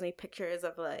like shows me pictures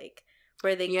of like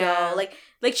where they go.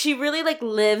 Like she really like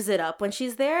lives it up when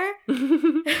she's there.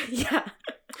 Yeah.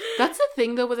 That's the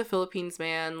thing though with the Philippines,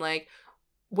 man. Like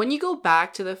when you go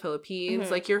back to the Philippines,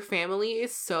 like your family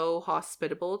is so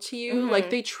hospitable to you.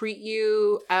 Like they treat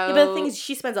you out. Yeah, but the thing is,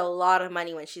 she spends a lot of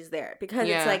money when she's there because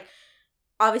it's like,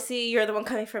 obviously you're the one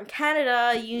coming from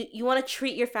Canada. You want to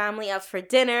treat your family out for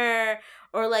dinner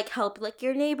or like help like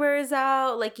your neighbors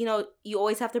out. Like, you know, you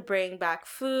always have to bring back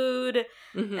food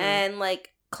and like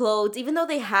clothes, even though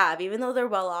they're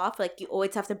well off, like you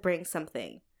always have to bring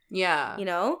something. Yeah. You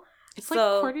know? It's like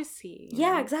courtesy.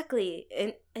 Yeah, exactly.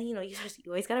 And you know, you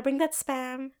always gotta bring that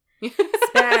spam.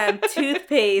 Spam,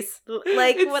 toothpaste.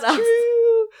 Like, it's what else?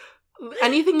 True.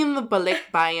 Anything in the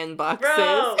balikbayan boxes.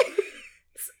 Bro.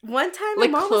 One time my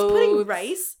mom was putting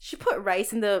rice. She put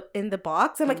rice in the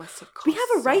box. I'm like, we have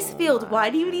a rice field. Why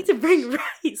do you need to bring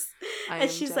rice?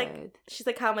 And she's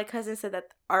like, how my cousin said that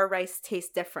our rice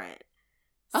tastes different.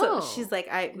 So she's like,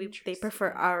 they prefer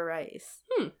our rice.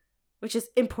 Which is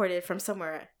imported from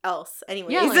somewhere else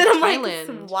anyways. Yeah, like and I'm Thailand.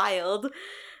 Like, it's wild.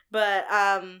 But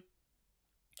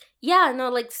yeah, no,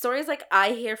 like stories like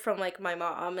I hear from like my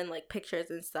mom and like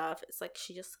pictures and stuff, it's like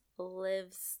she just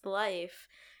lives life.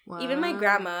 Wow. Even my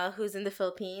grandma, who's in the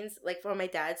Philippines, like from my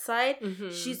dad's side,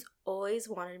 she's always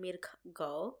wanted me to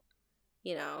go.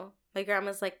 You know, my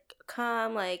grandma's like,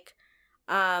 come, like,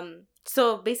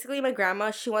 so basically my grandma,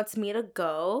 she wants me to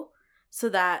go so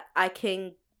that I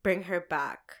can bring her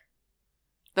back.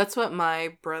 That's what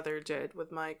my brother did with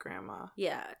my grandma.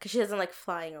 Yeah, because she doesn't like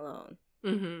flying alone.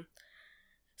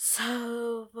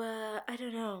 So, I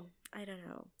don't know.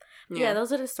 Yeah,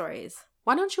 those are the stories.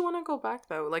 Why don't you want to go back,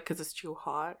 though? Like, because it's too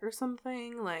hot or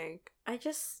something? Like... I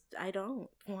don't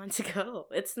want to go.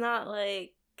 It's not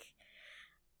like...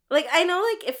 Like, I know,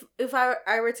 like, if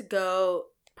I were to go,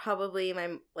 probably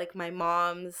my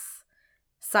mom's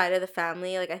side of the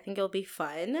family, like, I think it'll be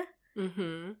fun.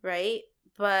 Right?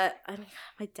 But I mean,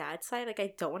 my dad's side, like,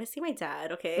 I don't want to see my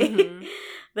dad. Okay,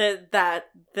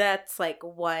 that's like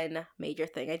one major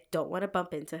thing. I don't want to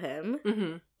bump into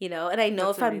him. You know, and I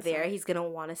know if I'm there, he's gonna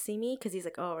want to see me because he's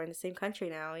like, oh, we're in the same country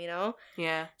now. You know.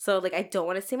 Yeah. So like, I don't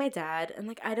want to see my dad, and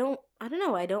like, I don't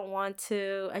know. I don't want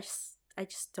to. I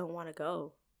just don't want to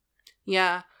go.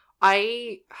 Yeah.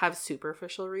 I have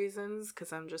superficial reasons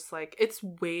because I'm just like, it's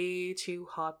way too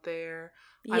hot there.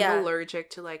 Yeah. I'm allergic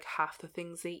to like half the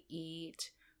things they eat,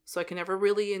 so I can never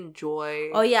really enjoy.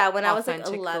 Oh yeah, when I was like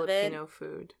 11, Filipino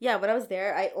food. Yeah, when I was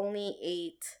there, I only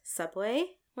ate Subway.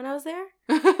 When I was there,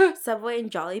 Subway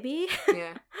and Jollibee.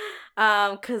 Yeah.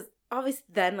 Because obviously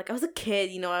then, like, I was a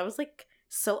kid, you know, I was like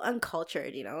so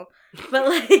uncultured, you know, but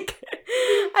like,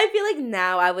 I feel like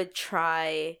now I would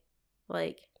try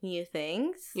like new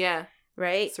things. Yeah.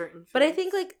 Right? Certain foods. But I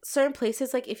think like certain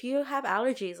places, like if you have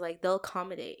allergies, like they'll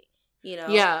accommodate, you know?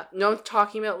 Yeah. No, I'm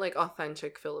talking about like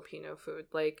authentic Filipino food.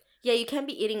 Like, yeah, you can't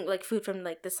be eating like food from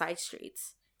like the side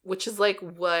streets. Which is like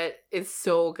what is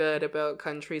so good about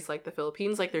countries like the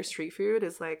Philippines. Like their street food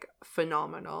is like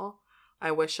phenomenal.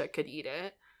 I wish I could eat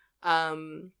it.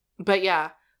 But yeah,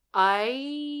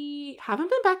 I haven't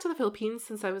been back to the Philippines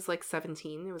since I was like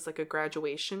 17. It was like a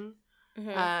graduation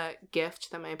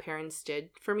gift that my parents did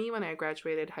for me when I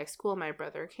graduated high school. My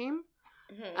brother came.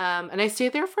 And I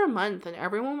stayed there for a month and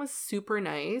everyone was super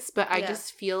nice, but I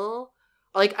just feel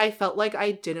like I felt like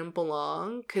I didn't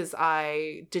belong because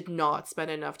I did not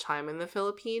spend enough time in the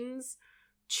Philippines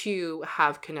to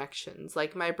have connections.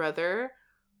 Like my brother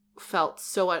felt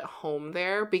so at home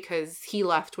there because he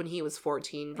left when he was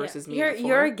 14 versus me before.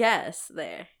 You're a guest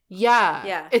there.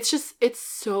 Yeah. It's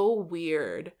so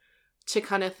weird to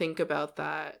kind of think about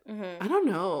that. I don't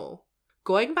know.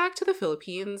 Going back to the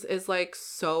Philippines is like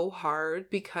so hard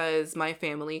because my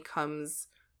family comes,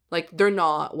 like, they're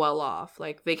not well off.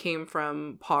 Like they came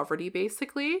from poverty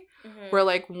basically, where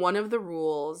like one of the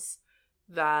rules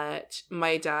that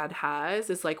my dad has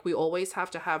is like we always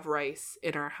have to have rice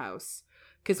in our house.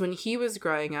 Because when he was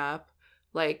growing up,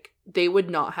 like they would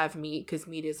not have meat because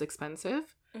meat is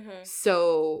expensive.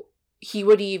 So he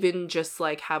would even just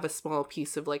like have a small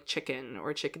piece of like chicken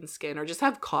or chicken skin or just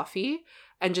have coffee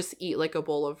and just eat like a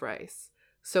bowl of rice.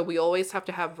 So we always have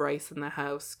to have rice in the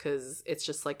house because it's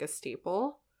just like a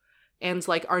staple. And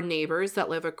like our neighbors that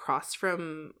live across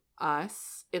from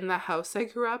us in the house I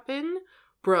grew up in,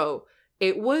 bro,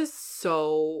 It was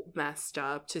so messed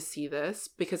up to see this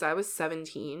because I was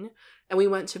 17 and we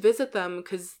went to visit them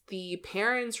because the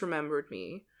parents remembered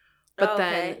me. But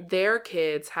then their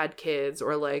kids had kids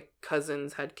or like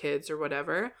cousins had kids or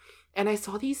whatever. And I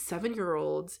saw these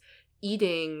 7-year-olds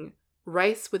eating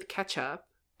rice with ketchup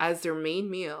as their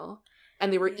main meal.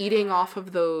 And they were eating off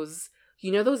of those,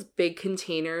 you know, those big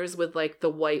containers with like the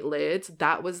white lids?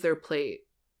 That was their plate.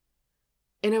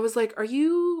 And I was like, are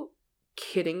you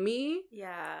kidding me?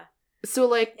 Yeah. So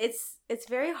like it's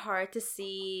very hard to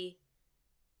see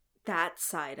that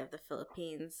side of the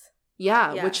Philippines.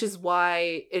 Yeah, which is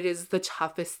why it is the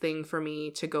toughest thing for me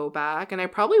to go back. And I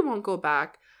probably won't go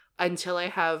back until I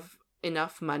have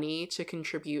enough money to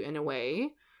contribute in a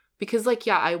way. Because, like,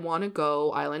 yeah, I want to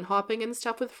go island hopping and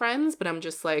stuff with friends, but I'm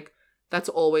just like, that's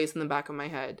always in the back of my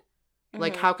head. Mm-hmm.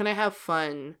 Like, how can I have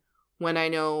fun when I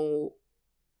know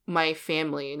my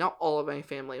family, not all of my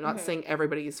family, I'm not saying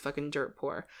everybody's fucking dirt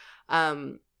poor,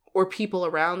 or people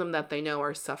around them that they know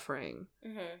are suffering.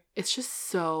 Mm-hmm. It's just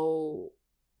so...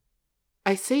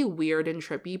 I say weird and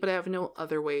trippy, but I have no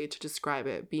other way to describe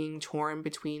it, being torn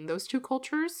between those two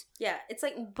cultures. Yeah, it's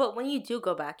like, but when you do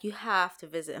go back, you have to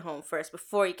visit home first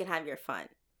before you can have your fun.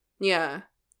 Yeah.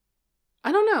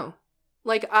 I don't know.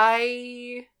 Like,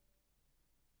 I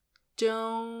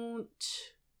don't...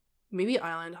 Maybe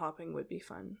island hopping would be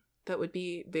fun. That would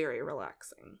be very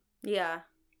relaxing. Yeah.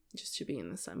 Just to be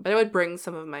in the sun. But I would bring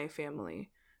some of my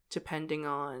family, depending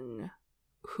on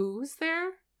who's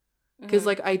there. Because,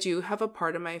 like, I do have a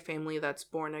part of my family that's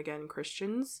born-again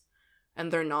Christians,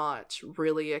 and they're not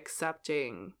really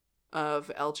accepting of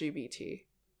LGBT,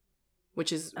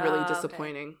 which is really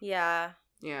disappointing. Okay. Yeah.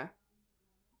 Yeah.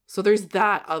 So there's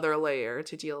that other layer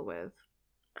to deal with.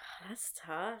 That's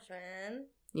tough, man.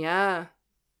 Yeah.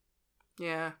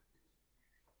 Yeah.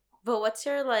 But what's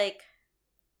your, like...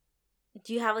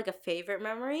 Do you have, like, a favorite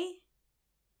memory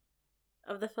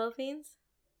of the Philippines?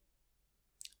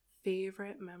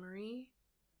 Favorite memory?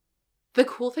 The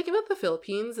cool thing about the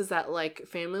Philippines is that, like,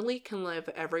 family can live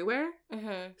everywhere.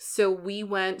 Mm-hmm. So we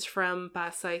went from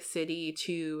Pasay City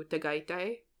to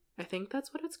Tagaytay. I think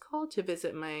that's what it's called, to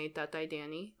visit my tatay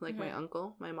Danny, like my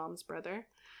uncle, my mom's brother.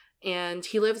 And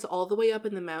he lives all the way up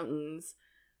in the mountains.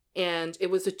 And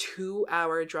it was a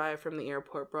 2-hour drive from the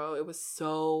airport, bro. It was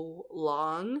so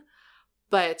long.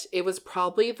 But it was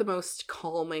probably the most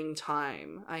calming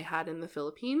time I had in the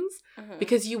Philippines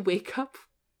because you wake up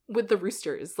with the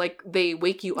roosters. Like, they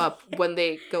wake you up when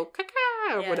they go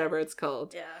caca or whatever it's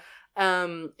called. Yeah.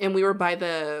 And we were by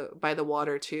the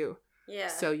water too. Yeah.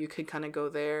 So you could kind of go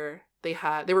there. They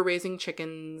were raising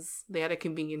chickens. They had a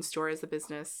convenience store as a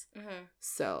business. Mm-hmm.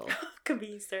 So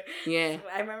convenience store. Yeah. So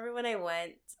I remember when I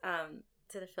went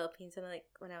to the Philippines and like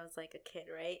when I was like a kid,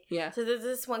 right? Yeah. So there's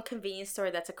this one convenience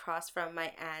store that's across from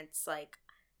my aunt's, like,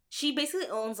 she basically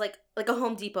owns like a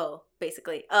Home Depot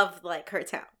basically of like her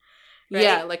town. Right?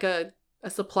 Yeah, like a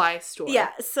supply store.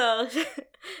 Yeah. So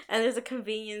and there's a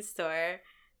convenience store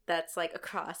that's like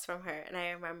across from her, and I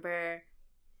remember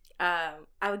I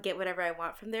would get whatever I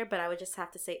want from there, but I would just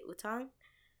have to say utang.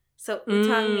 So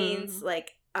utang means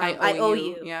like I owe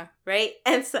you. Yeah. Right?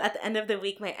 And so at the end of the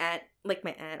week, my aunt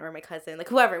or my cousin, like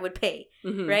whoever would pay.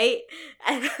 Mm-hmm. Right?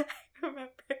 And I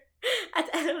remember at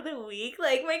the end of the week,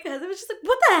 like my cousin was just like,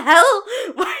 what the hell?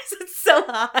 Why is it so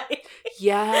high?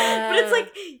 Yeah. But it's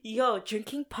like, yo,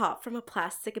 drinking pop from a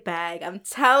plastic bag, I'm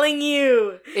telling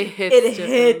you. It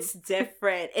hits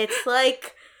different. It's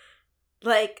like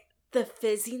the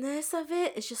fizziness of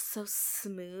it is just so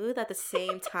smooth at the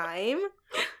same time.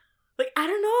 Like, I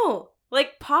don't know.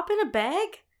 Like, pop in a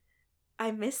bag?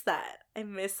 I miss that. I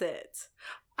miss it.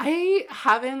 I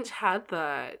haven't had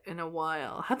that in a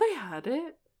while. Have I had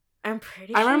it? I'm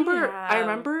pretty sure I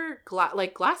remember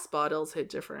glass bottles hit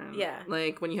different. Yeah.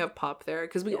 Like, when you have pop there.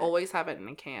 Because we always have it in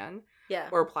a can. Yeah.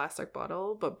 Or a plastic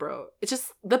bottle. But, bro, it's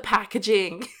just the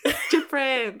packaging.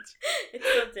 Different. It's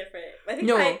so different. I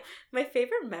think my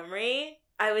favorite memory,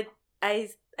 I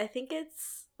think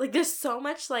it's, like, there's so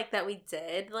much, like, that we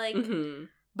did, like,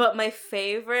 but my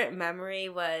favorite memory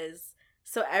was,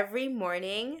 so every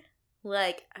morning,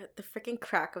 like, at the freaking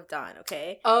crack of dawn,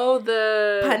 okay? Oh,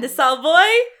 the... Pandesal boy?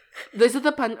 This is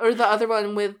or the other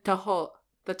one with taho.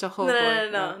 The taho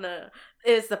boy. No.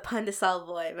 It was the pandesal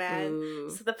boy, man. Ooh.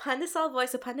 So the pandesal boy,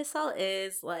 pandesal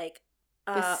is, like,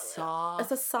 it's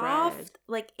a soft, bread.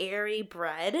 like, airy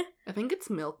bread. I think it's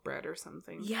milk bread or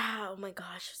something. Yeah, oh my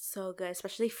gosh, so good,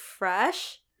 especially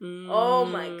fresh. Oh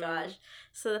my gosh.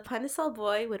 So the pandesal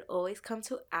boy would always come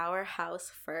to our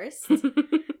house first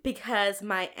because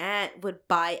my aunt would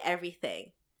buy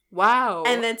everything. Wow.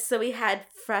 And then so we had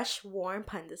fresh, warm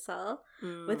pandesal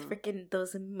Mm. with freaking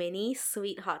those mini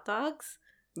sweet hot dogs.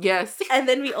 Yes. And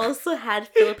then we also had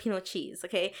Filipino cheese,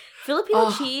 okay?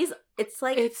 Filipino cheese, it's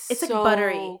like it's like so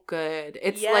buttery. good.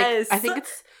 It's Yes. like, I think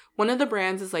it's one of the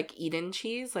brands is like Eden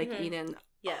cheese, like Mhm. Eden.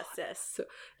 Yes, Oh, yes. So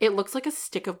it looks like a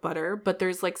stick of butter, but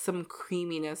there's like some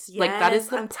creaminess. Like that is Yes,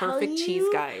 the I'm perfect telling cheese,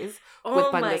 you. guys. Oh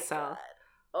with my pandesal. god.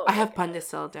 Oh I my have god.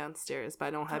 pandesal downstairs, but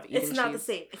I don't have Eden It's not cheese. the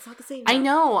same. It's not the same. I now.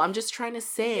 know. I'm just trying to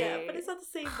say. Yeah, but it's not the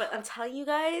same. But I'm telling you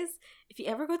guys, if you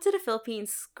ever go to the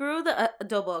Philippines, screw the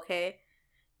adobo, okay?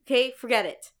 Okay, forget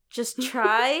it. Just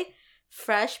try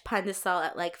fresh pandesal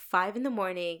at like 5 in the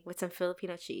morning with some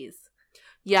Filipino cheese.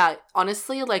 Yeah,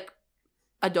 honestly, like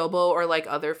adobo or like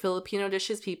other Filipino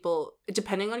dishes, people,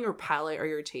 depending on your palate or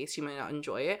your taste, you might not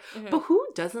enjoy it. Mhm. But who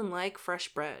doesn't like fresh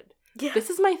bread? Yeah. This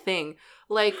is my thing.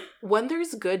 Like, when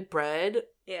there's good bread,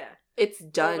 Yeah. it's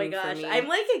done Oh my gosh. for me. I'm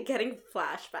like getting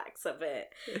flashbacks of it.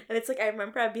 And it's like I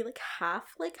remember I'd be like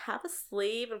half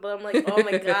asleep, but I'm like, oh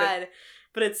my god.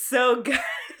 But it's so good.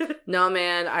 No,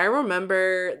 man, I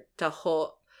remember the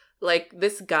whole, like,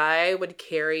 this guy would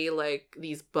carry, like,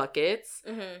 these buckets,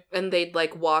 and they'd,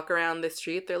 like, walk around the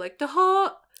street. They're like,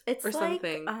 "Taho!" It's or like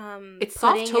something. it's It's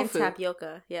soft pudding tofu. and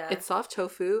tapioca. Yeah. It's soft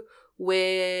tofu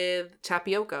with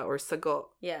tapioca or sago.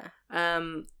 yeah.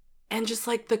 And just,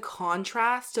 like, the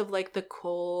contrast of, like, the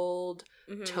cold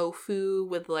Mhm. tofu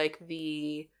with, like,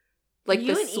 the, like,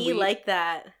 you the and sweet. E like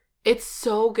that. It's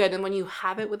so good. And when you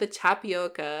have it with the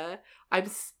tapioca,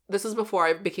 this was before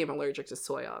I became allergic to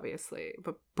soy, obviously.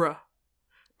 But bruh,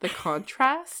 the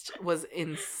contrast was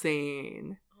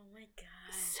insane. Oh my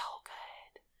god. So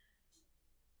good.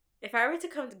 If I were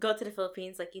to go to the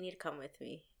Philippines, like you need to come with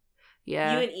me.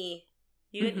 Yeah. You and E.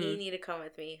 You and E Mhm. need to come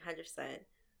with me, 100%.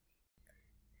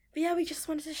 But yeah, we just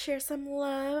wanted to share some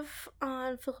love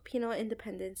on Filipino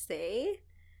Independence Day.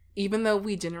 Even though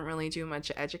we didn't really do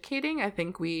much educating, I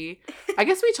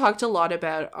guess we talked a lot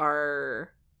about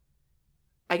our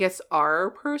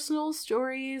personal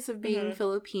stories of being Mhm.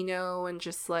 Filipino and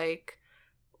just like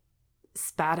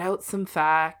spat out some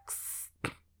facts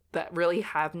that really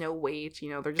have no weight. You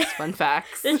know, they're just fun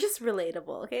facts. They're just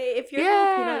relatable, okay? If you're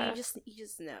Yeah. Filipino, you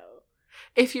just know.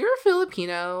 If you're a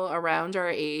Filipino around our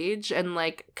age and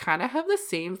like kind of have the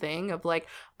same thing of like,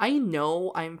 I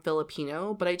know I'm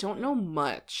Filipino, but I don't know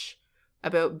much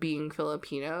about being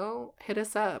Filipino, hit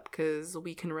us up because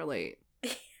we can relate.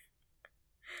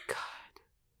 God.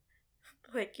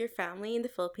 Like your family in the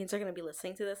Philippines are gonna be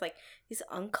listening to this, like these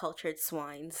uncultured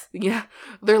swines. Yeah.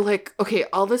 They're like, okay,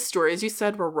 all the stories you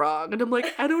said were wrong. And I'm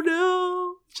like, I don't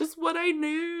know. Just what I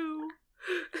knew.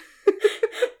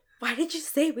 Why did you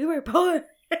say we were poor?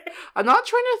 I'm not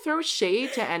trying to throw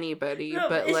shade to anybody, No,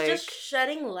 but it's like, just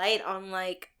shedding light on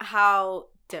like how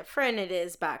different it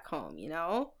is back home, you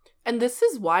know? and this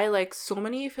is why like so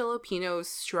many Filipinos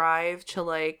strive to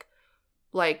like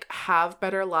have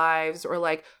better lives, or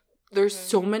like there's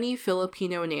so many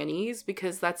Filipino nannies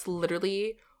because that's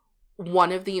literally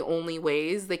one of the only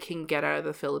ways they can get out of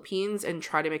the Philippines and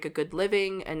try to make a good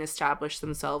living and establish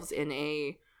themselves in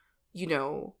a, you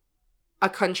know, a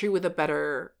country with a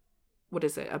better,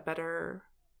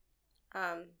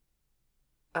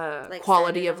 Like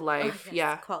quality standard of life. yes,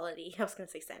 Yeah. quality. I was gonna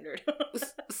say standard.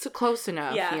 So close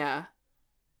enough. Yeah.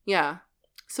 Yeah.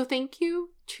 So thank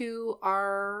you to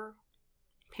our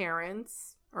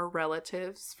parents or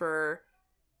relatives for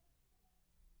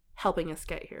helping us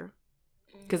get here.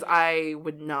 Because I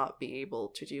would not be able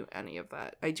to do any of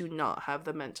that. I do not have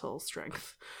the mental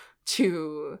strength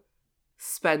to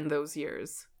spend those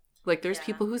years. Like, there's Yeah.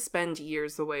 people who spend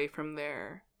years away from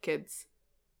their kids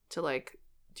to, like,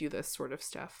 do this sort of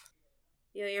stuff.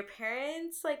 Your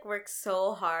parents like work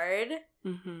so hard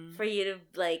Mm-hmm. for you to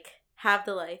like have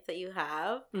the life that you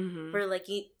have. Mm-hmm. For like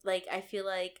you, like I feel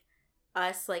like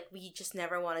us, like we just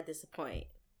never want to disappoint.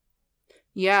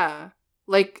 Yeah.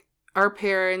 Like, our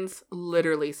parents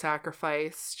literally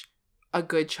sacrificed a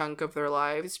good chunk of their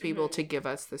lives to be able to give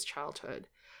us this childhood.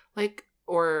 Like,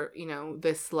 or, you know,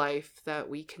 this life that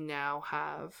we can now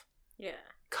have. Yeah.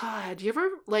 God, do you ever,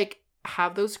 like,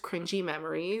 have those cringy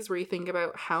memories where you think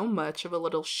about how much of a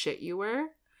little shit you were?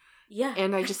 Yeah.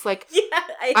 And I just, like, yeah,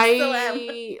 I still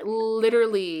am.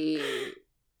 literally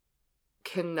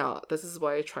cannot. This is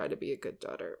why I try to be a good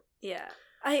daughter. Yeah.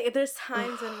 There's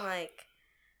times when like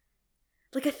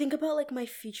I think about like my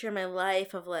future, my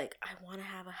life of like I want to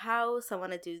have a house, I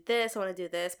want to do this,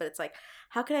 but it's like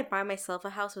how can I buy myself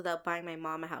a house without buying my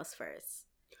mom a house first?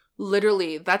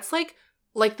 Literally, that's like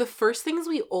the first things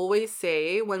we always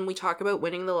say when we talk about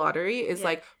winning the lottery is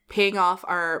like paying off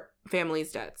our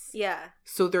family's debts. Yeah.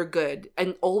 So they're good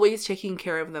and always taking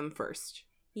care of them first.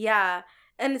 Yeah.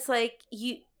 And it's like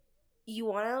you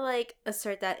want to like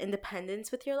assert that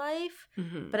independence with your life,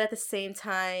 Mm-hmm. but at the same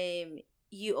time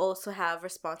you also have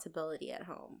responsibility at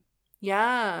home,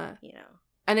 Yeah. you know.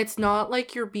 And it's not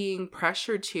like you're being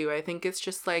pressured to. I think it's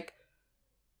just like,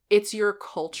 it's your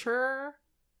culture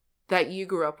that you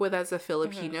grew up with as a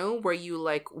Filipino where you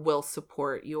like will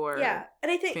support your Yeah,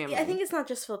 and I think family. it's not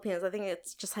just Filipinos. I think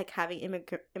it's just like having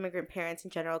immigrant parents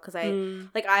in general. Because Mm.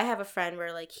 I have a friend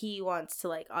where like he wants to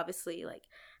like obviously like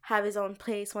have his own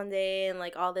place one day and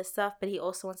like all this stuff, but he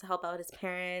also wants to help out his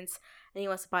parents and he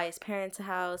wants to buy his parents a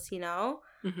house, you know.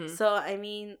 Mm-hmm. So I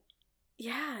mean,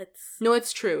 yeah, it's No,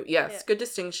 it's true. Yes, yeah. good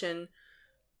distinction.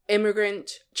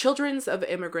 Children's of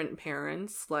immigrant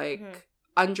parents like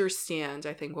understand,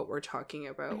 I think, what we're talking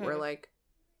about. We're like,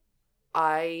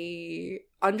 I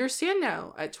understand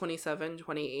now at 27,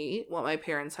 28 what my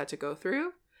parents had to go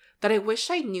through, that I wish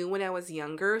I knew when I was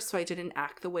younger so I didn't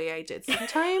act the way I did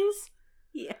sometimes.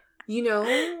 Yeah. You know,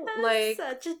 like,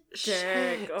 such a jerk.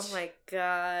 shit. Oh my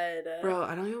god. Bro,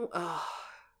 I don't even, ugh.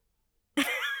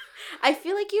 I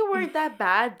feel like you weren't that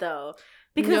bad though.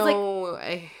 Because no,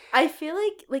 I feel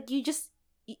like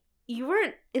you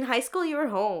weren't in high school, you were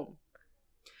home.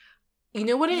 You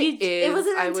know what it is? It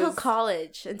wasn't until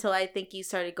college until I think you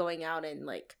started going out and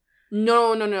like.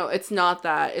 No, it's not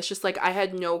that. It's just like I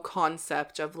had no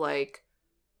concept of like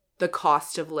the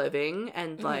cost of living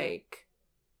and like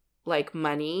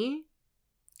money.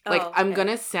 Like, okay. I'm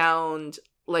gonna sound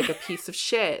like a piece of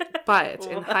shit, but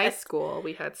in high school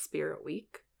we had Spirit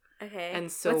Week. Okay.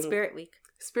 And so what's Spirit Week?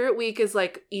 Spirit Week is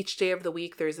like each day of the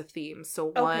week there's a theme. So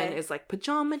one is like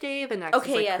pajama day, the next is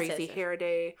like crazy hair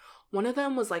day. One of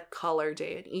them was like color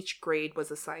day, and each grade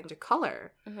was assigned a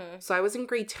color. So I was in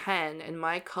grade 10, and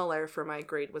my color for my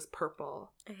grade was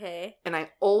purple. Okay. And I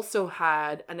also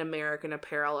had an American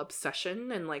Apparel obsession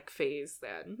and like phase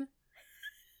then.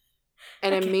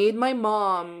 And I made my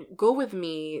mom go with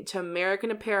me to American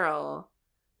Apparel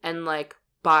and like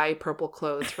buy purple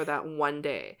clothes for that one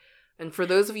day. And for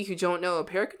those of you who don't know,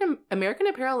 American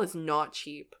Apparel is not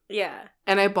cheap. Yeah.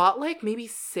 And I bought like maybe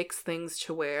 6 things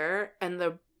to wear, and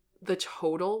the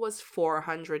total was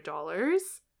 $400.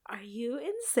 Are you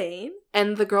insane?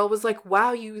 And the girl was like,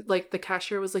 wow, the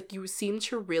cashier was like, you seem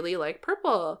to really like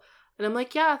purple. And I'm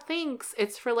like, yeah, thanks.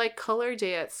 It's for like color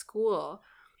day at school.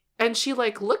 And she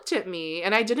like looked at me,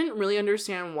 and I didn't really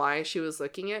understand why she was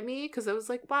looking at me, because I was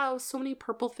like, wow, so many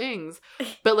purple things.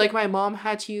 But like my mom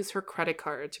had to use her credit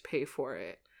card to pay for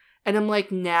it. And I'm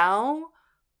like, now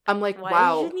I'm like, why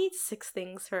wow. Why did you need 6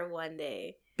 things for one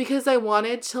day? Because I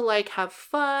wanted to like have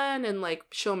fun and like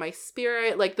show my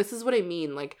spirit. Like, this is what I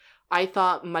mean. Like, I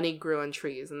thought money grew on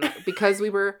trees, and because we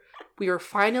were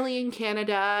finally in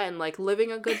Canada and like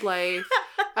living a good life,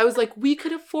 I was like, we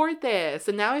could afford this.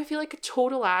 And now I feel like a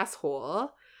total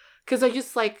asshole, because I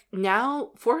just like,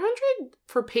 now $400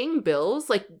 for paying bills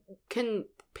like can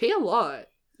pay a lot.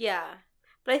 Yeah,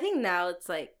 but I think now it's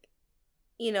like,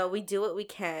 you know, we do what we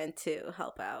can to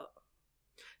help out.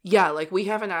 Yeah, like we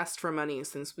haven't asked for money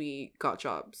since we got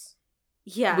jobs.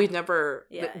 Yeah, we've never.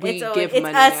 Yeah, we give it's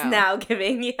money us now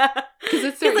giving. Yeah, because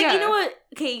it's like, yeah. you know what?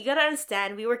 Okay, you gotta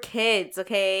understand. We were kids.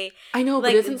 Okay, I know, like,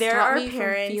 but it doesn't there stop are me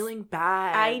parents from feeling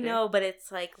bad. I know, but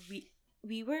it's like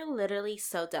we were literally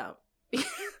so dumb.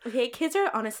 Okay, kids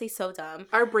are honestly so dumb.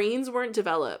 Our brains weren't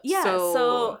developed. Yeah,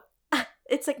 so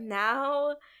it's like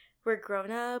now we're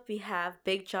grown up. We have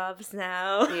big jobs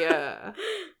now. Yeah,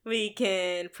 we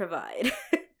can provide.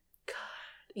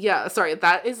 Yeah, sorry,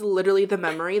 that is literally the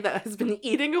memory that has been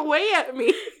eating away at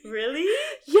me. Really?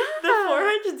 Yeah.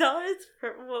 The $400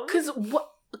 per what? Because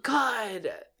what?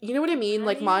 God, you know what I mean?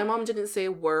 Like, my mom didn't say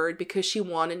a word because she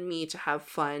wanted me to have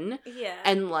fun. Yeah.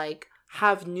 And like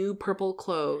have new purple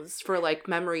clothes for like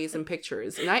memories and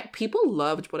pictures. And people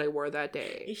loved what I wore that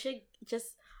day. You should just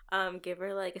give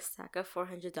her like a stack of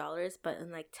 $400, but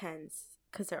in like tens,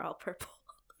 because they're all purple.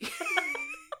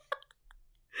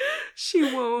 She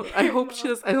won't. I hope she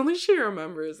does. I don't think she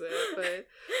remembers it, but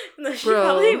no, she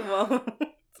probably won't.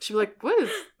 She'll be like, what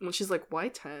is, when she's like, why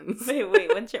tens?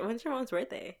 Wait, when's your mom's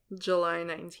birthday? July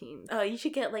 19th. Oh, you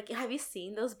should get like, have you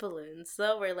seen those balloons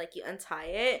though, where like you untie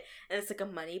it and it's like a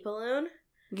money balloon?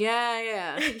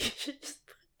 Yeah. You should just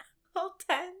put all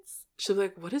tens. She'll be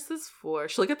like, what is this for?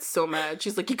 She'll get so mad.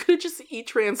 She's like, you could have just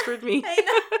e-transferred me. I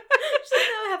know. She's like,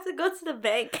 no, I have to go to the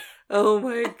bank. Oh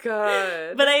my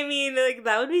god. But I mean, like,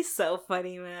 that would be so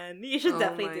funny, man. You should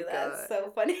definitely do that. It's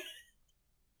so funny.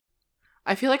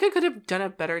 I feel like I could have done a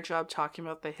better job talking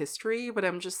about the history, but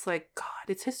I'm just like, God,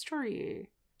 it's history.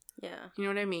 Yeah. You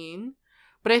know what I mean?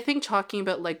 But I think talking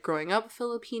about like growing up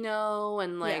Filipino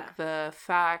and like Yeah. the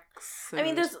facts. I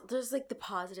mean, and- there's like the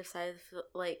positive side of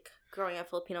like growing up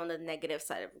Filipino and the negative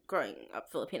side of growing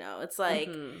up Filipino. It's like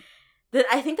Mhm.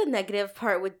 I think the negative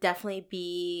part would definitely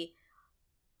be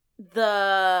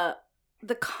the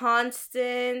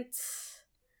constant.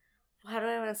 How do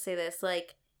I want to say this?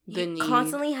 Like The you need.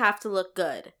 constantly have to look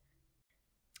good.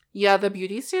 Yeah, the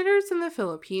beauty standards in the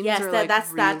Philippines Yes, are that- like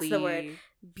that's really the word.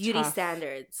 Beauty tough.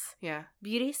 standards. Yeah.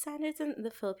 Beauty standards in the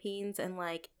Philippines and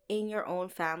like in your own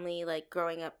family, like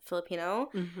growing up Filipino,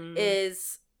 Mm-hmm.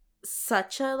 is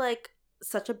such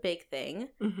a big thing.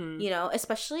 Mm-hmm. You know,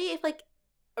 especially if like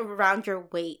around your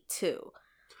weight too.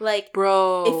 Like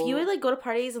Bro. if you would like go to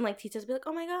parties and like teachers be like,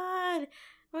 oh my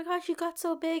gosh, you got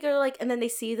so big, or like, and then they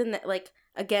see them like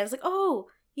again, it's like, oh,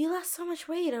 you lost so much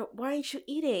weight, or why aren't you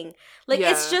eating? Like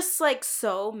it's Yeah. just like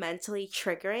so mentally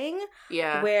triggering.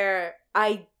 Yeah. Where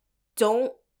I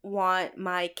don't want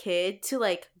my kid to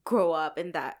like grow up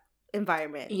in that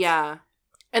environment. Yeah.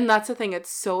 And that's the thing, it's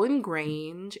so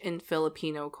ingrained in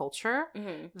Filipino culture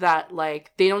Mm-hmm. that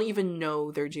like they don't even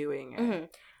know they're doing it. Mm-hmm.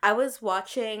 I was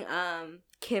watching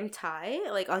Kim Tai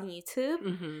like on YouTube,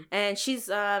 Mm-hmm. and she's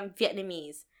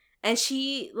Vietnamese, and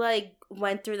she like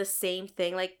went through the same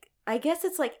thing. Like I guess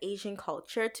it's like Asian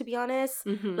culture, to be honest.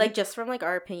 Mm-hmm. Like just from like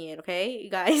our opinion, okay, you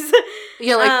guys.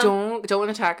 Yeah, like don't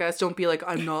attack us. Don't be like,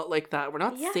 I'm not like that. We're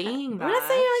not Yeah, saying that. We're not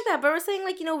saying it like that, but we're saying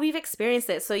like, you know, we've experienced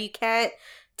it, so you can't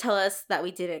tell us that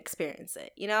we didn't experience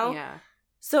it, you know? Yeah.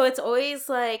 So it's always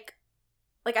like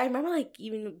I remember like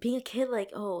even being a kid, like,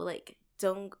 oh, like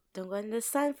don't go in the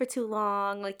sun for too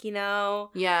long, like, you know.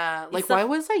 Yeah. Like stuff- why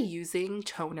was I using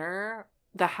toner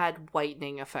that had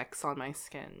whitening effects on my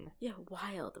skin? Yeah,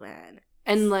 wild, man.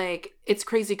 And like it's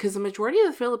crazy because the majority of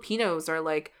the Filipinos are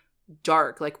like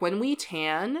dark. Like when we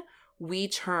tan, we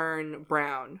turn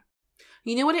brown.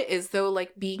 You know what it is though?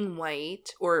 Like being white,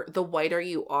 or the whiter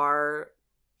you are,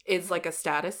 is like a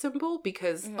status symbol,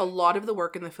 because a Mhm. lot of the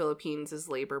work in the Philippines is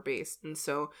labor based. And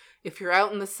so if you're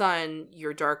out in the sun,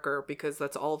 you're darker because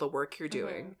that's all the work you're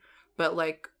doing. But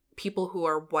like people who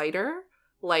are whiter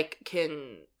like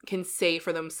can say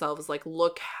for themselves like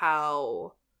look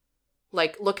how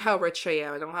rich I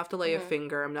am. I don't have to lay a Mhm.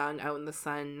 finger. I'm not out in the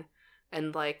sun.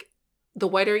 And like the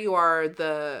whiter you are,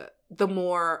 the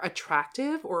more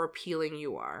attractive or appealing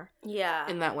you are Yeah.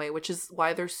 in that way, which is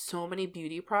why there's so many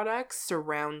beauty products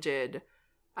surrounded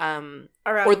Around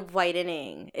or-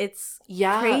 whitening. It's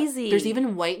yeah, crazy. there's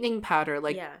even whitening powder.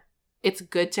 Like yeah. it's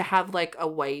good to have like a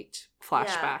white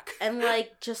flashback. Yeah. And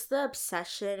like just the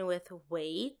obsession with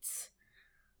weight.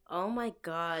 Oh my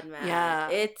god, man. Yeah.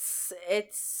 It's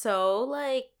so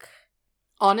like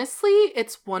Honestly,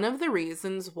 it's one of the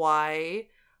reasons why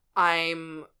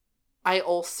I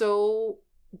also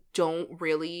don't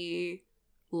really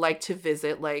like to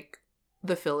visit like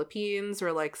the Philippines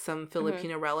or like some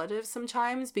Filipino relatives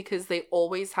sometimes, because they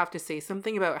always have to say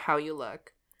something about how you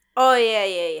look. oh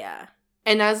yeah.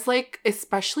 And as like,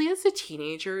 especially as a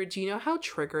teenager, do you know how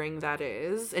triggering that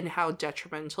is and how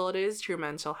detrimental it is to your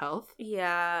mental health?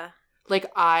 Yeah. Like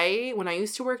when I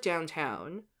used to work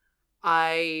downtown,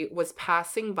 I was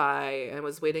passing by and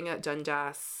was waiting at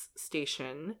Dundas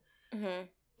station, Mm-hmm.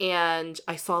 and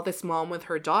I saw this mom with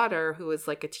her daughter who was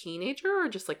like a teenager or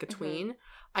just like a Mhm. tween.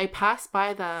 I passed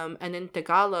by them, and in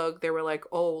Tagalog, they were like,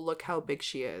 oh, look how big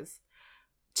she is.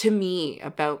 To me,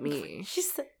 about me.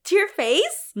 She's to your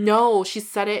face? No, she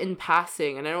said it in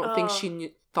passing, and I don't think she Oh.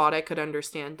 thought I could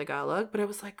understand Tagalog, but I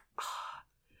was like,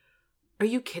 are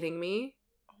you kidding me?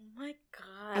 Oh my god.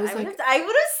 I was like- I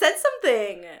would have said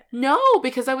something. No,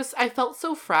 because I felt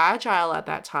so fragile at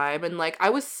that time, and like I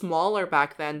was smaller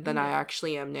back then than I Mhm.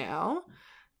 actually am now.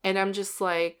 And I'm just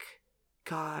like,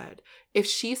 God, if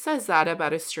she says that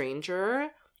about a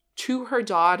stranger to her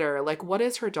daughter, like what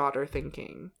is her daughter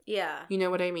thinking? Yeah. You know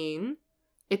what I mean?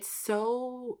 It's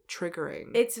so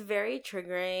triggering. It's very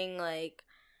triggering, like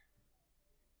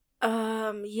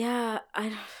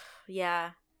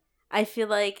yeah. I feel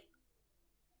like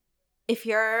if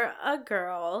you're a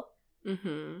girl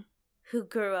Mm-hmm. who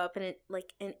grew up in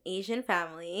an Asian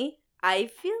family, I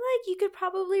feel like you could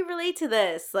probably relate to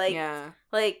this. Like Yeah.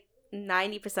 like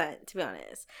 90%, to be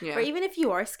honest. Yeah. Or even if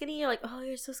you are skinny, you're like, oh,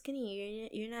 you're so skinny,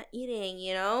 you're not eating,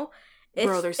 you know?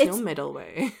 Bro, there's no middle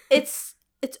way.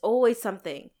 It's always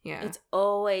something. Yeah. It's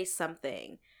always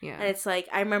something. Yeah. And it's like,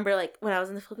 I remember like when I was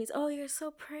in the Philippines, oh, you're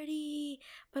so pretty,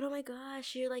 but oh my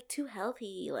gosh, you're like too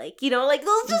healthy. Like, you know, like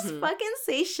they'll just Mhm. fucking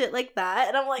say shit like that.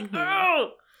 And I'm like, Mhm.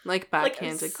 oh, like like I'm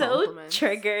backhanded so compliments.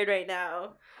 triggered right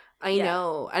now. I Yeah.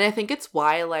 know. And I think it's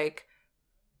why like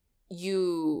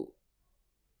you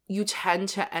you tend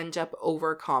to end up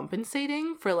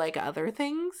overcompensating for, like, other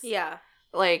things. Yeah.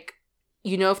 Like,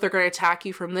 you know, if they're going to attack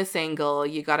you from this angle,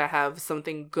 you got to have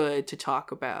something good to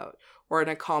talk about or an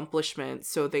accomplishment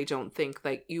so they don't think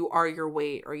like you are your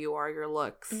weight or you are your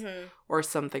looks or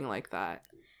something like that.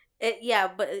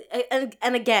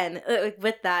 And again,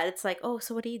 with that, it's like, oh,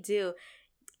 so what do you do?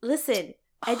 Listen,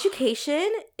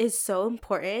 education is so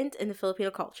important in the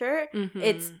Filipino culture.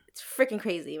 It's freaking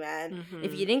crazy, man.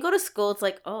 If you didn't go to school, it's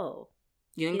like, oh,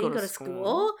 you didn't go to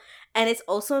school? And it's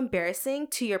also embarrassing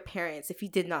to your parents if you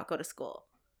did not go to school.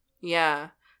 Yeah.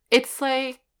 It's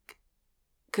like,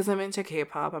 because I'm into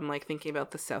K-pop, I'm like thinking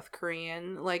about the South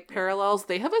Korean like parallels.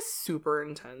 They have a super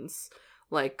intense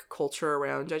like culture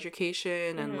around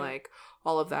education and like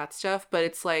all of that stuff, but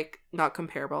it's like not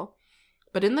comparable.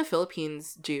 But in the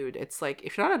Philippines, dude, it's like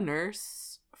if you're not a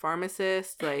nurse,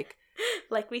 pharmacist, like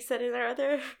we said in our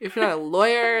other, if you're not a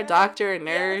lawyer, doctor,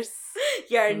 nurse,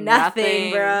 you're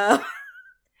nothing, bro.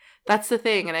 That's the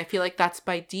thing, and I feel like that's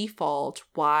by default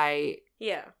why.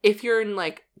 Yeah. If you're in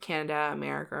like Canada,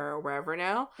 America, or wherever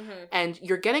now, and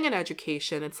you're getting an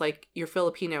education, it's like your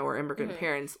Filipino or immigrant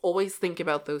parents always think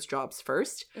about those jobs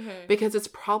first because it's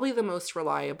probably the most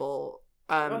reliable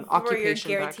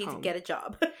occupation you're back guaranteed home. to get a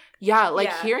job. Yeah,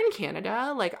 like here in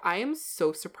Canada, like I am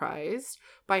so surprised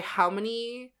by how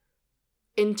many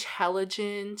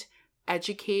intelligent,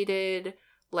 educated,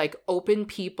 like open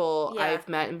people I've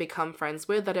met and become friends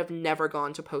with that have never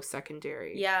gone to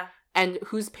post-secondary. Yeah. And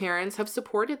whose parents have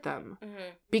supported them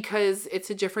because it's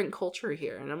a different culture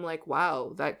here. And I'm like,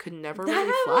 wow, that could never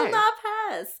really fly. That will not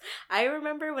pass. I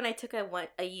remember when I took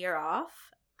a year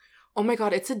off. Oh my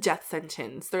God, it's a death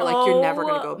sentence. They're like, you're never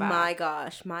going to go back. My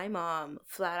gosh. My mom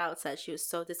flat out said she was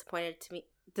so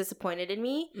disappointed in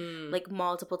me, like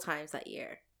multiple times that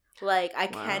year. Like, I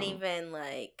can't even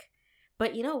like...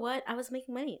 But you know what? I was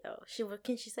making money, though. What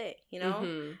can she say? You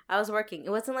know? I was working. It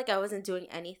wasn't like I wasn't doing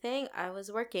anything. I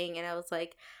was working, and I was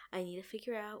like, I need to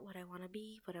figure out what I want to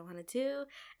be, what I want to do.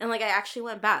 And, like, I actually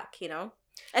went back, you know?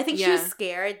 I think she was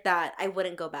scared that I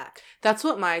wouldn't go back. That's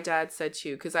what my dad said,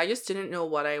 too, because I just didn't know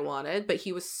what I wanted. But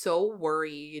he was so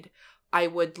worried I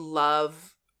would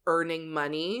love earning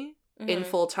money in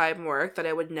full-time work that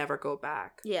I would never go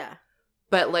back. Yeah.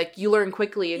 But, like, you learn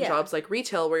quickly in jobs like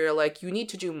retail where you're like, you need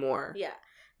to do more. Yeah.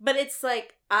 But it's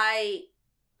like, I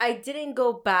didn't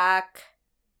go back,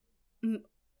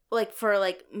 like, for,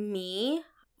 like, me,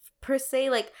 per se.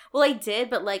 Like, well, I did,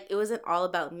 but, like, it wasn't all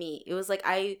about me. It was, like,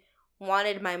 I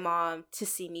wanted my mom to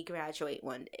see me graduate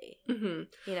one day. You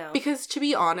know? Because, to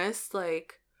be honest,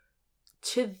 like,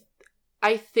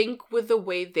 I think with the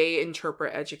way they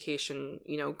interpret education,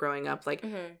 you know, growing up, like,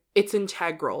 it's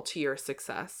integral to your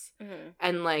success.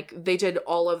 And, like, they did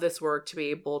all of this work to be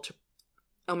able to...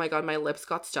 Oh, my God, my lips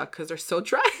got stuck because they're so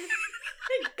dry.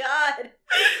 My God.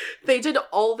 They did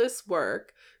all this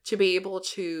work to be able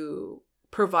to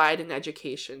provide an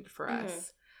education for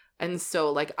us. And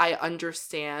so, like, I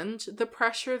understand the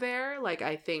pressure there. Like,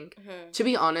 I think, to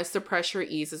be honest, the pressure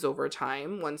eases over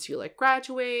time. Once you, like,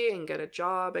 graduate and get a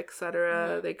job,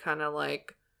 etc., they kind of,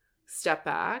 like, step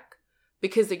back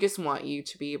because they just want you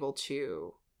to be able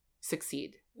to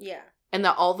succeed. Yeah. And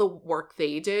that all the work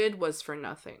they did was for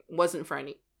nothing. Wasn't for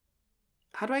any...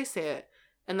 How do I say it?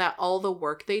 And that all the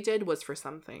work they did was for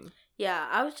something. Yeah,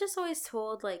 I was just always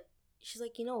told, like, she's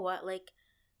like, you know what, like,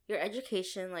 your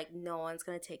education, like, no one's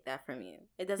gonna take that from you.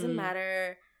 It doesn't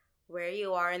matter where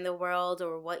you are in the world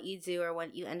or what you do or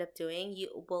what you end up doing.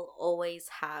 You will always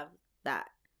have that,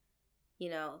 you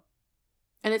know.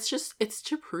 And it's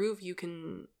to prove you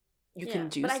can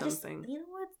do but something. You know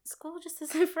what? School just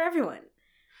isn't for everyone.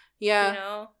 Yeah. You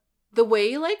know? The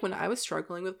way, like, when I was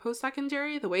struggling with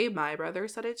post-secondary, the way my brother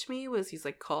said it to me was, he's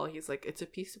like, it's a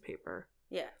piece of paper.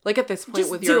 Yeah. Like, at this point just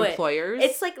with your employers.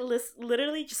 It's like,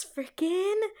 literally just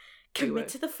freaking commit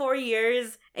to the 4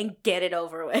 years and get it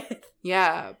over with.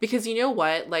 Yeah. Because you know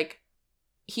what? Like,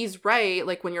 he's right.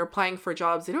 Like, when you're applying for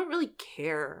jobs, they don't really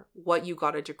care what you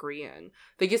got a degree in.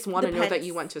 They just want to know that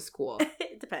you went to school.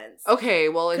 It depends. Okay,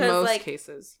 well, in most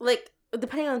cases. Like,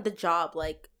 depending on the job,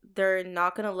 like, they're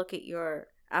not going to look at your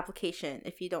application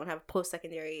if you don't have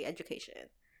post-secondary education.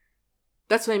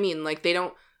 That's what I mean. Like, they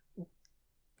don't...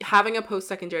 Having a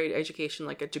post-secondary education,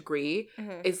 like a degree,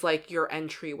 is like your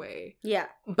entryway. Yeah.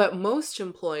 But most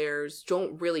employers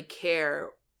don't really care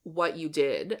what you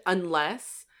did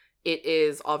unless it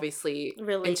is obviously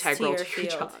integral to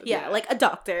your job. Yeah, like a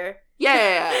doctor.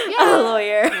 Yeah. A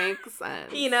lawyer. Makes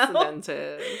sense. You know? A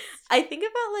dentist. I think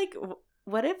about, like,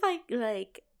 what if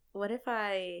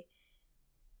I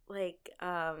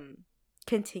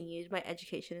continued my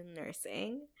education in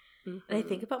nursing? And I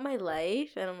think about my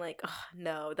life, and I'm like, oh,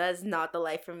 no, that is not the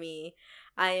life for me.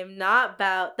 I am not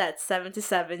about that 7 to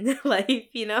 7 life,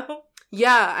 you know?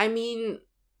 Yeah, I mean,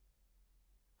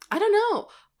 I don't know.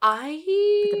 But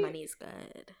the money is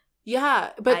good.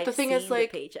 Yeah, but I've the thing is, seen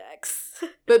like, the paychecks.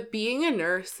 but being a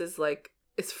nurse is, like,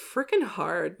 it's freaking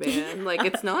hard, man. Like,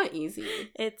 it's not easy.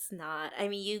 It's not. I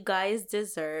mean, you guys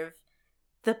deserve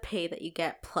the pay that you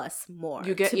get plus more.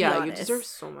 You get, to be yeah, you honest. deserve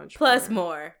so much plus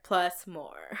more.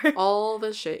 more. All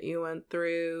the shit you went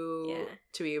through Yeah.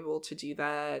 to be able to do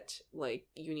that, like,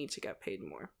 you need to get paid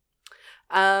more.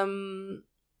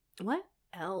 What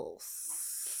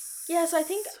else? Yeah, so I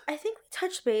think we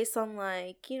touched base on,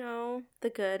 like, you know, the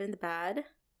good and the bad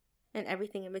and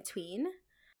everything in between.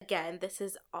 Again, this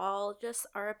is all just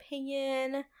our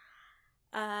opinion.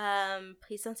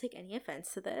 Please don't take any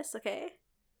offense to this, okay?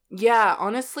 Yeah,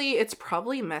 honestly, it's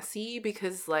probably messy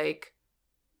because, like,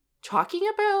 talking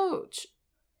about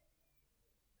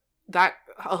that,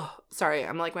 oh, sorry,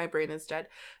 I'm like, my brain is dead.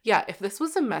 Yeah, if this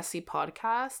was a messy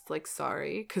podcast, like,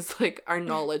 sorry, because, like, our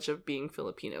knowledge of being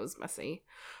Filipino is messy.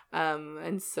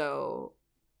 And so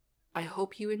I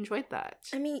hope you enjoyed that.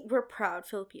 I mean, we're proud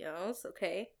Filipinos,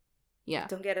 okay? Yeah.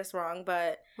 Don't get us wrong,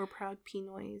 but We're proud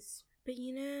Pinoys. But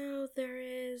you know,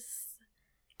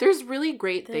 There's really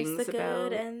great there's things the about...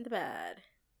 good and the bad.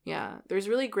 Yeah, there's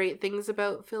really great things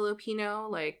about Filipino,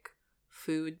 like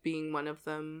food being one of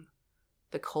them,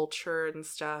 the culture and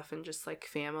stuff, and just, like,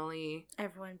 family.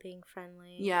 Everyone being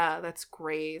friendly. Yeah, that's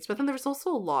great. But then there's also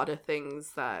a lot of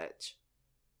things that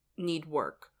need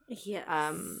work. Yes.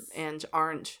 And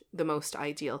aren't the most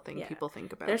ideal thing people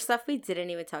think about. There's stuff we didn't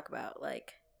even talk about,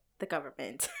 like the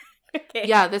government. Okay.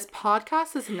 Yeah, this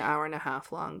podcast is an hour and a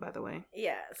half long, by the way.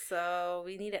 Yeah, so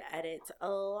we need to edit a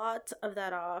lot of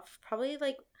that off. Probably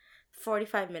like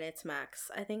 45 minutes max.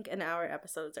 I think an hour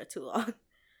episodes are too long.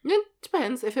 It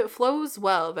depends. If it flows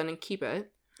well, then keep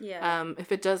it. Yeah.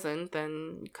 If it doesn't,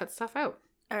 then cut stuff out.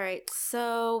 All right,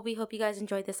 so we hope you guys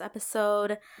enjoyed this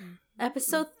episode.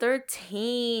 Episode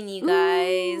 13, you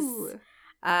guys. Ooh.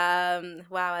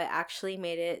 Wow, I actually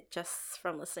made it just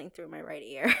from listening through my right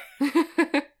ear.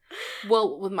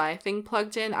 Well, with my thing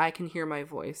plugged in, I can hear my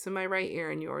voice in my right ear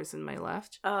and yours in my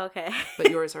left. Oh, okay. But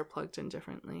yours are plugged in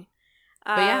differently.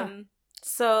 But yeah.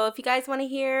 So if you guys want to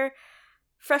hear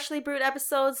freshly brewed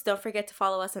episodes, don't forget to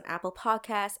follow us on Apple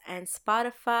Podcasts and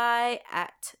Spotify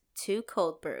at 2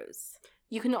 Cold Brews.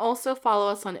 You can also follow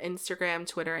us on Instagram,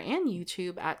 Twitter, and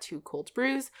YouTube at 2 Cold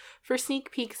Brews. For sneak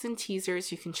peeks and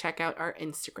teasers, you can check out our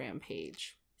Instagram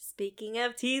page. Speaking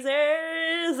of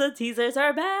teasers, the teasers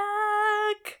are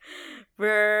back.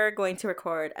 We're going to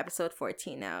record episode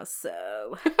 14 now,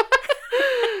 so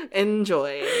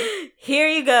enjoy. Here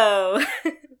you go.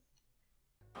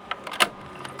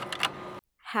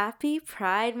 Happy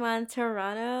Pride Month,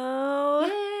 Toronto.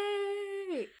 Yay!